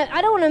don't want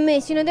to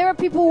miss. There are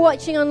people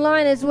watching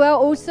online as well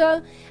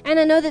also. And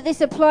I know that this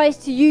applies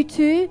to you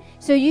too.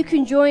 So you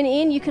can join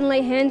in. You can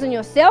lay hands on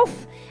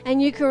yourself.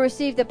 And you can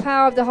receive the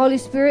power of the Holy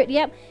Spirit.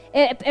 Yep.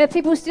 Are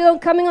people still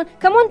coming on?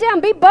 Come on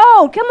down. Be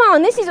bold. Come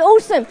on. This is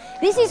awesome.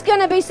 This is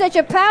going to be such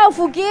a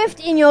powerful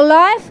gift in your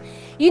life.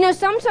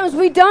 Sometimes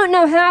we don't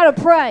know how to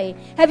pray.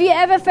 Have you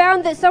ever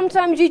found that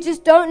sometimes you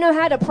just don't know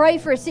how to pray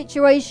for a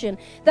situation?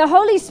 The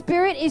Holy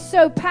Spirit is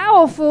so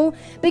powerful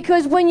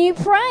because when you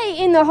pray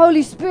in the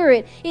Holy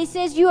Spirit, it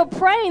says you are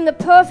praying the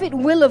perfect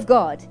will of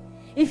God.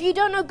 If you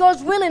don't know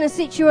God's will in a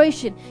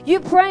situation, you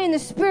pray in the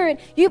Spirit,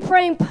 you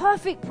pray in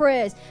perfect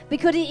prayers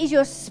because it is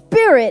your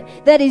spirit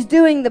that is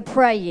doing the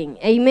praying.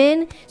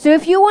 Amen? So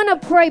if you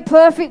want to pray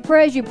perfect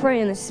prayers, you pray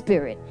in the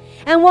Spirit.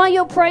 And while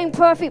you're praying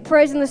perfect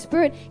prayers in the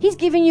Spirit, He's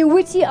giving you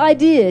witty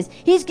ideas.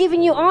 He's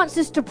giving you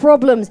answers to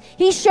problems.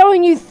 He's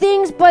showing you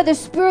things by the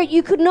Spirit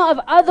you could not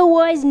have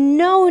otherwise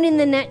known in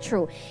the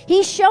natural.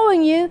 He's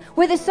showing you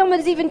whether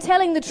someone's even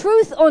telling the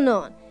truth or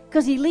not,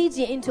 because He leads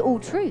you into all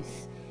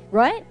truth.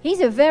 Right?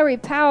 He's a very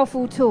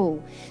powerful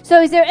tool. So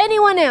is there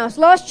anyone else?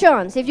 Last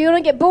chance. If you want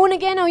to get born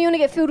again or you want to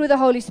get filled with the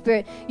Holy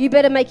Spirit, you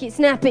better make it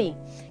snappy.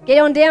 Get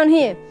on down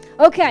here.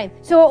 Okay,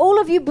 so are all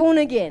of you born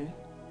again?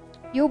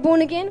 You're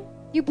born again?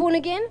 You born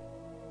again?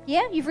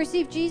 Yeah? You've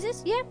received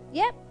Jesus? Yeah?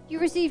 Yeah? You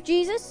received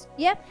Jesus?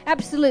 Yeah?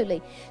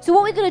 Absolutely. So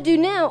what we're going to do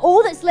now,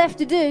 all that's left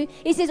to do,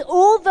 it says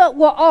all that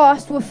were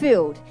asked were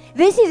filled.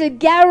 This is a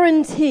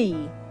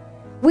guarantee.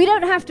 We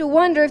don't have to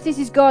wonder if this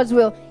is God's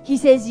will. He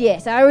says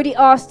yes. I already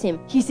asked Him.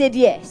 He said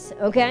yes.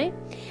 Okay?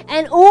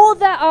 And all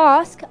that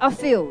ask are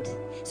filled.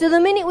 So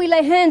the minute we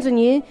lay hands on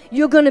you,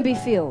 you're going to be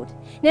filled.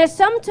 Now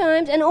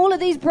sometimes, and all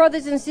of these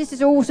brothers and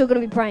sisters are also going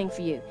to be praying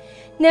for you.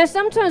 Now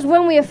sometimes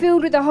when we are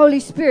filled with the Holy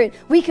Spirit,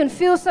 we can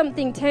feel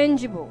something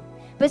tangible.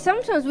 But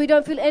sometimes we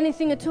don't feel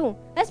anything at all.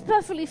 That's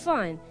perfectly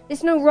fine.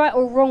 There's no right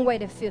or wrong way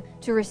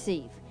to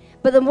receive.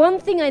 But the one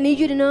thing I need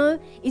you to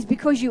know is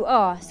because you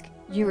ask,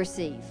 you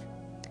receive.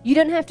 You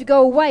don't have to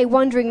go away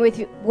wondering if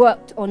it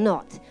worked or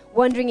not,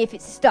 wondering if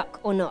it's stuck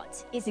or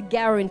not. It's a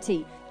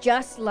guarantee,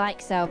 just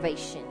like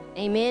salvation.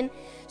 Amen?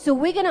 So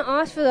we're going to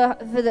ask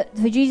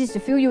for Jesus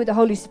to fill you with the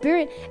Holy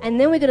Spirit, and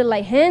then we're going to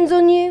lay hands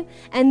on you,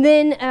 and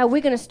then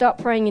we're going to start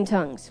praying in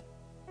tongues.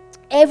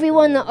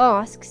 Everyone that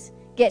asks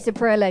gets a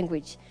prayer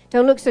language.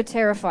 Don't look so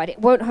terrified. It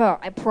won't hurt,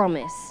 I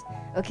promise.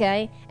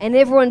 Okay? And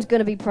everyone's going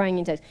to be praying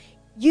in tongues.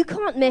 You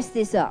can't mess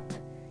this up.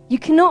 You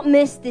cannot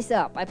mess this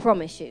up, I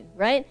promise you,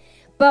 right?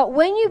 But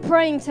when you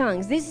pray in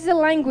tongues, this is a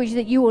language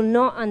that you will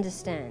not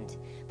understand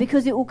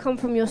because it will come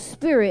from your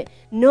spirit,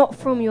 not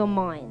from your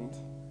mind.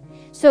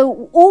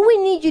 So all we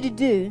need you to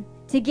do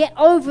to get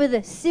over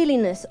the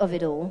silliness of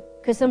it all,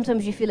 because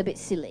sometimes you feel a bit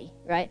silly,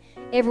 right?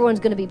 Everyone's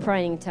going to be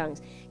praying in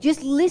tongues.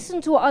 Just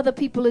listen to what other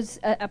people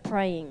are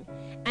praying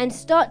and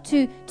start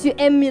to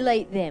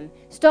emulate them.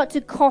 Start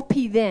to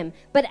copy them.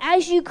 But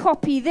as you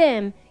copy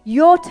them,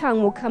 your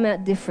tongue will come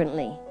out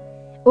differently.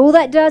 All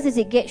that does is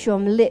it gets your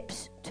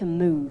lips to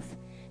move.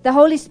 The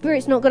Holy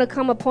Spirit's not going to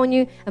come upon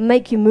you and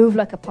make you move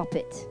like a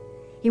puppet.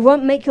 He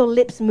won't make your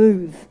lips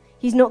move.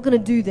 He's not going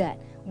to do that.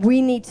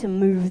 We need to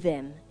move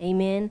them.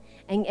 Amen?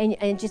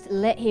 And just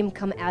let Him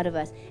come out of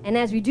us. And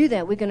as we do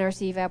that, we're going to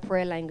receive our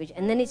prayer language.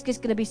 And then it's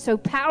just going to be so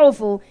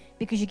powerful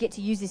because you get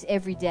to use this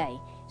every day.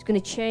 It's going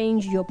to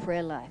change your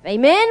prayer life.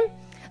 Amen?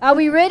 Are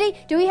we ready?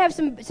 Do we have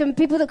some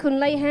people that can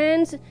lay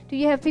hands? Do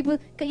you have people?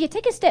 You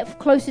take a step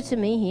closer to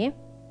me here.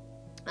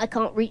 I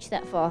can't reach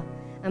that far.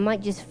 I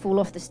might just fall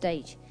off the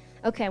stage.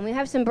 Okay, and we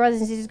have some brothers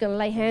and sisters going to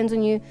lay hands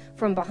on you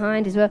from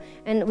behind as well.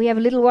 And we have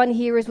a little one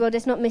here as well.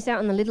 Let's not miss out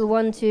on the little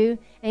one too.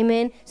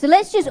 Amen. So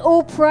let's just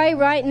all pray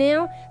right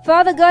now.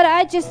 Father God,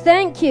 I just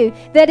thank you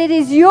that it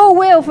is your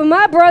will for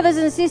my brothers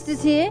and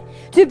sisters here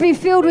to be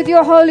filled with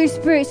your Holy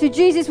Spirit. So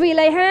Jesus, we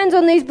lay hands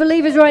on these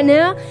believers right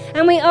now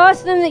and we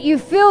ask them that you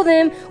fill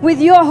them with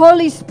your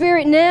Holy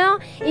Spirit now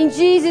in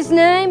Jesus'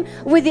 name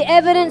with the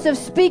evidence of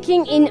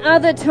speaking in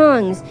other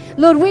tongues.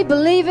 Lord, we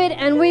believe it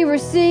and we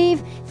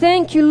receive.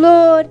 Thank you,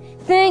 Lord.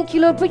 Thank you,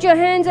 Lord. Put your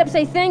hands up.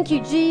 Say, thank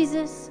you,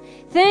 Jesus.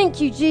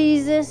 Thank you,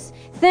 Jesus.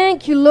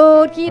 Thank you,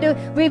 Lord.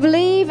 We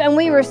believe and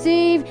we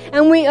receive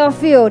and we are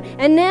filled.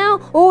 And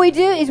now all we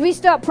do is we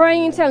start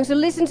praying in tongues. So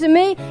listen to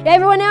me.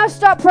 Everyone else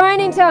start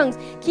praying in tongues.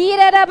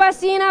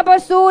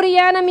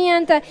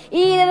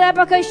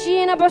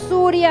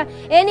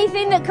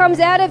 Anything that comes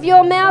out of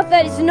your mouth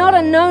that is not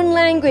a known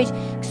language,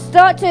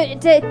 Start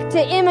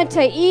to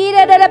imitate.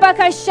 Ira da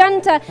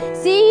bakashanta.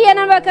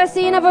 Siana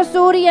bakasina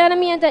basuria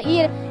namienta.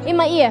 In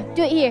my ear.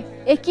 Do it here.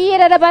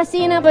 Ekira da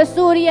basina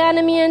basuria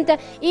namienta.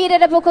 Ira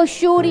da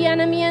bokoshuria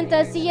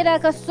namienta. Sira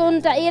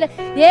kasunta.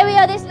 There we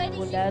are. This lady.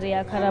 There we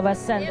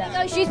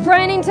go. She's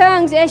praying in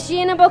tongues.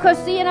 Eshina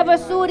bokosina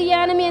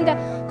basuria namienta.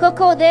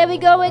 Coco. There we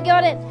go. We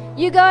got it.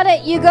 You got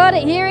it. You got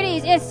it. Here it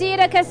is.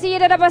 Esira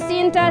kasira da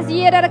basinta.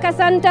 Sira da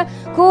kasanta.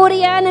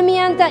 Kuria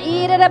namienta.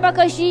 Ira da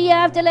bakoshia. You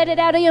have to let it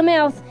out of your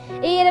mouth.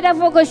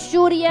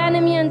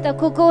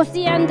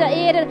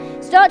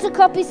 Start to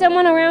copy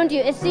someone around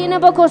you.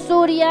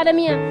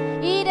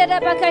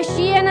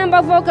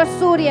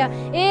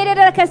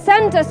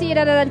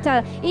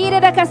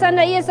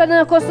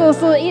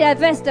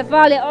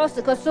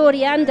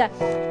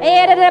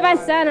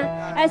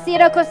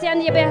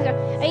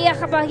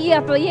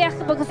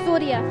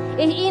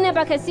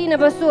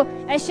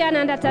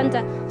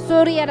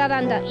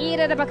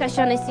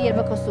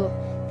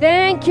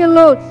 Thank you,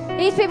 Lord.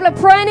 These people are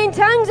praying in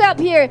tongues up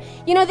here.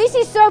 You know, this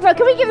is so fun.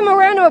 Can we give them a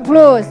round of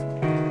applause?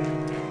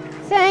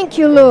 Thank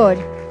you, Lord.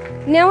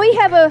 Now we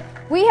have a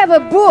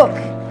book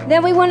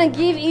that we want to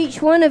give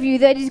each one of you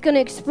that is going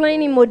to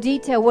explain in more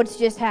detail what's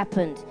just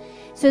happened.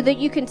 So that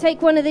you can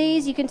take one of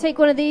these, you can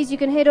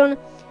head on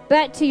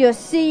back to your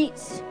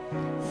seats.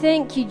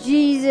 Thank you,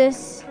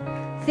 Jesus.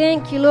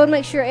 Thank you, Lord.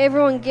 Make sure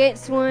everyone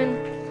gets one.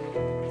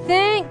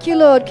 Thank you,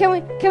 Lord. Can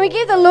we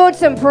give the Lord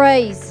some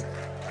praise?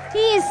 He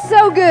is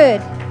so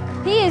good.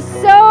 He is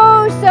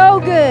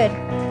so good.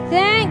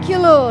 Thank you,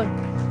 Lord.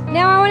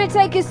 Now I want to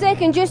take a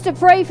second just to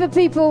pray for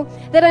people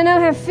that I know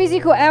have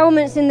physical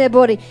ailments in their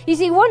body. You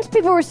see, once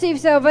people receive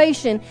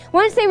salvation,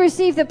 once they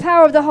receive the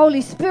power of the Holy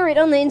Spirit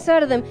on the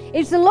inside of them,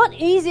 it's a lot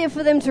easier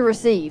for them to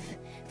receive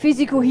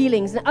physical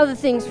healings and other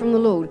things from the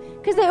Lord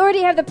because they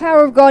already have the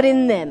power of God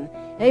in them.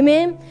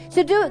 Amen.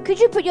 So could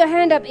you put your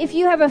hand up if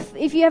you have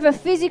a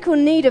physical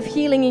need of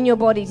healing in your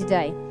body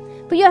today?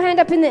 Put your hand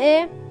up in the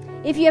air.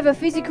 If you have a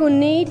physical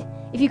need,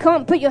 if you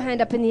can't put your hand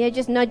up in the air,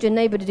 just nudge your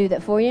neighbor to do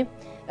that for you.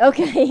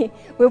 Okay,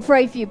 we'll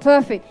pray for you.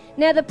 Perfect.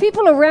 Now, the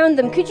people around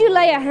them, could you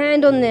lay a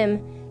hand on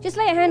them? Just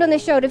lay a hand on their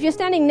shoulder. If you're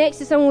standing next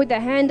to someone with their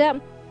hand up,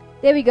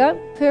 there we go.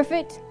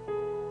 Perfect.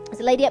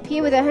 There's a lady up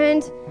here with her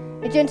hand,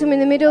 a gentleman in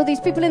the middle,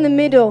 these people in the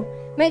middle.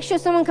 Make sure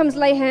someone comes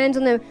lay hands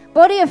on them.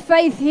 Body of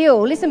faith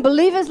heal. Listen,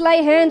 believers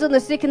lay hands on the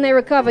sick and they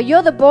recover.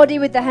 You're the body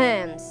with the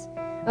hands.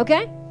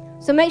 Okay?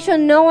 So make sure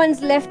no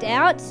one's left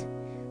out.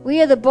 We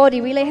are the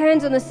body. We lay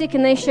hands on the sick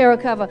and they shall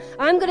recover.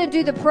 I'm going to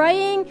do the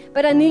praying,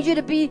 but I need you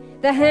to be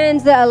the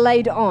hands that are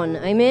laid on.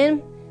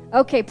 Amen?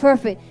 Okay,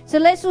 perfect. So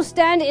let's all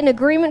stand in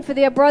agreement for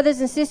their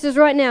brothers and sisters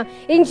right now.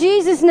 In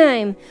Jesus'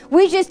 name,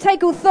 we just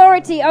take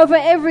authority over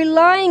every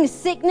lying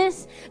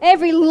sickness,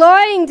 every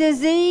lying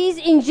disease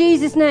in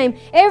Jesus' name.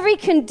 Every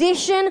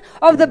condition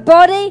of the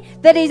body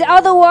that is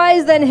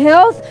otherwise than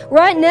health,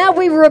 right now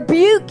we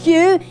rebuke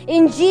you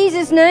in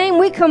Jesus' name.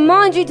 We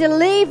command you to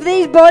leave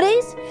these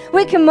bodies.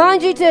 We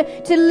command you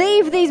to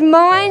leave these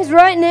minds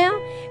right now.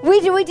 We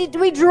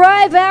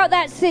drive out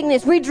that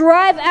sickness. We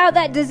drive out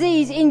that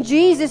disease in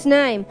Jesus'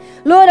 name.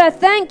 Lord, I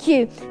thank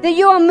you that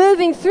you are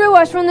moving through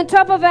us from the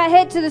top of our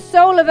head to the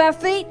sole of our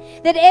feet,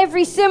 that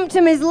every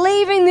symptom is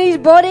leaving these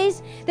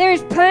bodies. There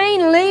is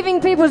pain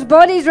leaving people's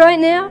bodies right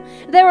now.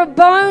 There are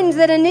bones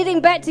that are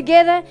knitting back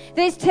together.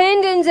 There's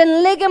tendons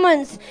and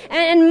ligaments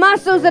and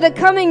muscles that are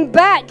coming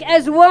back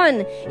as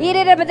one.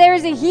 But there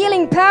is a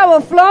healing power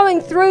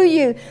flowing through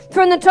you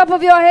from the top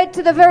of your head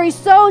to the very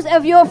soles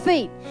of your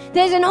feet.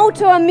 There's an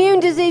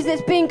autoimmune disease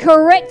that's being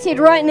corrected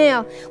right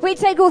now. We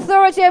take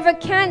authority over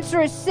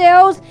cancerous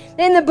cells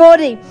in the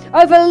body,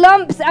 over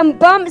lumps and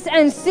bumps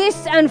and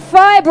cysts and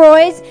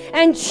fibroids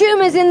and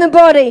tumors in the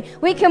body.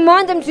 We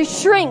command them to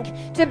shrink,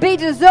 to be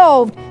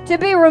dissolved, to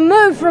be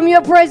removed from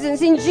your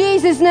presence in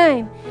Jesus'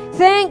 name.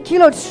 Thank you,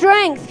 Lord.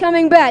 Strength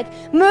coming back,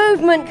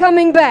 movement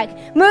coming back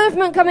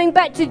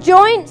to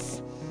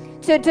joints,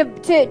 to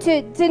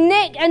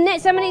neck.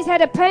 And somebody's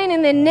had a pain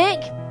in their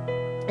neck.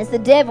 It's the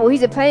devil.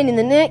 He's a pain in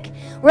the neck.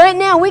 Right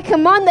now, we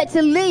command that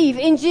to leave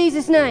in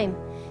Jesus' name.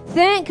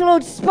 Thank you,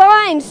 Lord.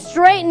 Spine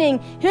straightening,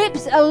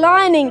 hips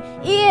aligning,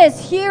 ears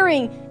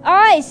hearing,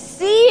 eyes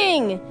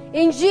seeing.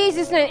 In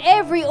Jesus' name,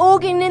 every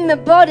organ in the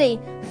body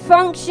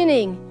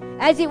functioning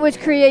as it was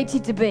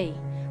created to be.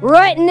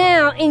 Right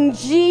now, in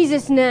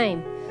Jesus'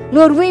 name.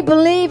 Lord, we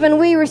believe and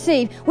we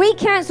receive. We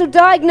cancel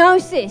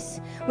diagnosis.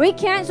 We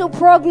cancel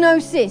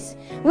prognosis.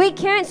 We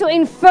cancel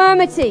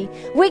infirmity.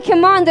 We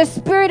command the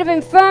spirit of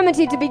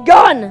infirmity to be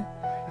gone.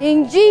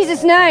 In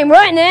Jesus' name,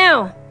 right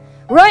now.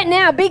 Right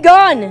now, be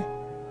gone.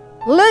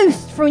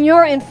 Loosed from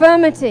your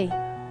infirmity.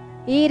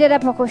 Thank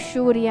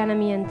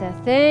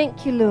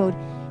you, Lord.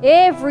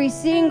 Every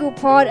single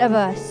part of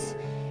us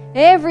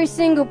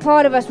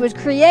was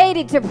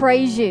created to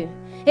praise you.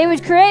 It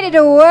was created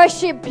to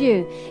worship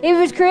you. It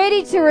was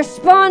created to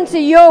respond to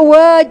your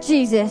word,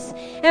 Jesus.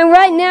 And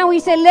right now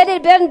we say, let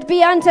it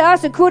be unto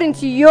us according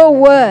to your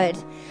word.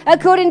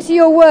 according to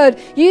your word.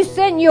 You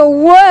sent your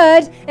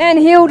word and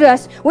healed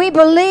us. We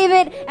believe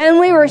it and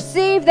we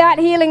receive that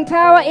healing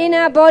power in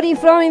our body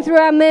flowing through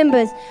our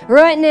members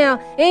right now.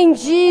 In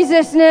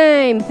Jesus'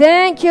 name.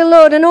 Thank you,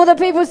 Lord. And all the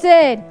people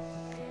said,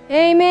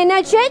 amen.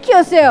 Now check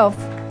yourself.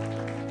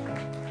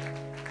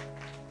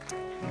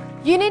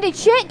 You need to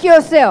check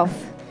yourself.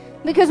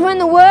 Because when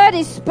the word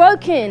is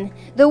spoken,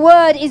 the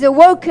word is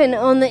awoken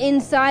on the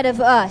inside of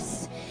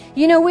us.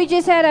 You know, we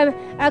just had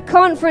a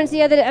conference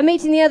a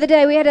meeting the other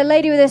day. We had a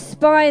lady with a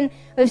spine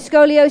of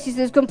scoliosis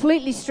that was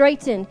completely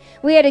straightened.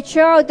 We had a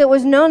child that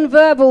was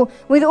nonverbal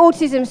with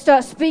autism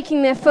start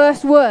speaking their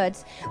first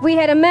words. We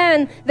had a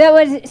man that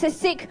was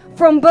sick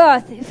from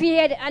birth. He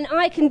had an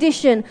eye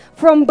condition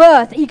from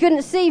birth. He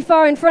couldn't see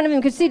far in front of him,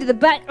 could see to the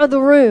back of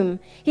the room.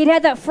 He'd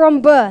had that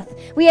from birth.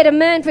 We had a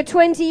man for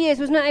 20 years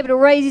was not able to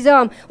raise his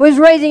arm, was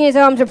raising his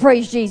arm to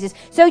praise Jesus.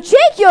 So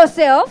check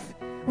yourself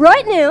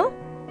right now.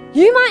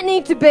 You might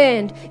need to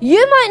bend.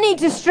 You might need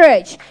to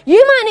stretch.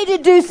 You might need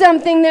to do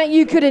something that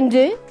you couldn't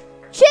do.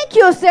 Check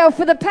yourself,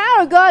 for the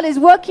power of God is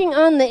working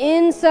on the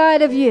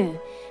inside of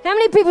you. How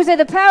many people say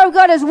the power of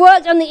God has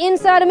worked on the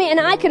inside of me and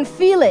I can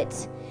feel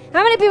it?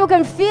 How many people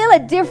can feel a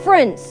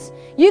difference?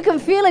 You can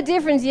feel a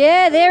difference.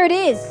 Yeah, there it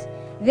is.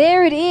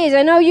 There it is.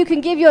 I know you can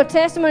give your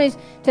testimonies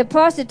to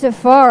Pastor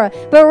Tafara,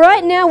 but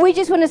right now we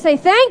just want to say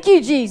thank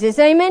you, Jesus.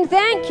 Amen.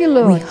 Thank you,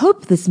 Lord. We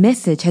hope this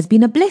message has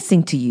been a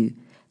blessing to you.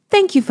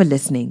 Thank you for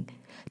listening.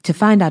 To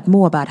find out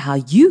more about how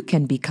you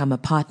can become a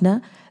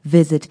partner,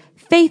 visit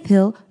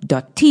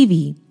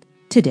faithhill.tv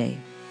today.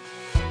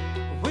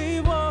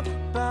 We walk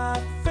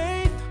by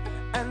faith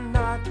and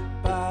not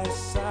by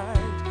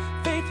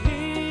sight. Faith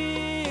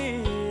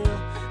Hill,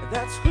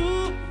 that's who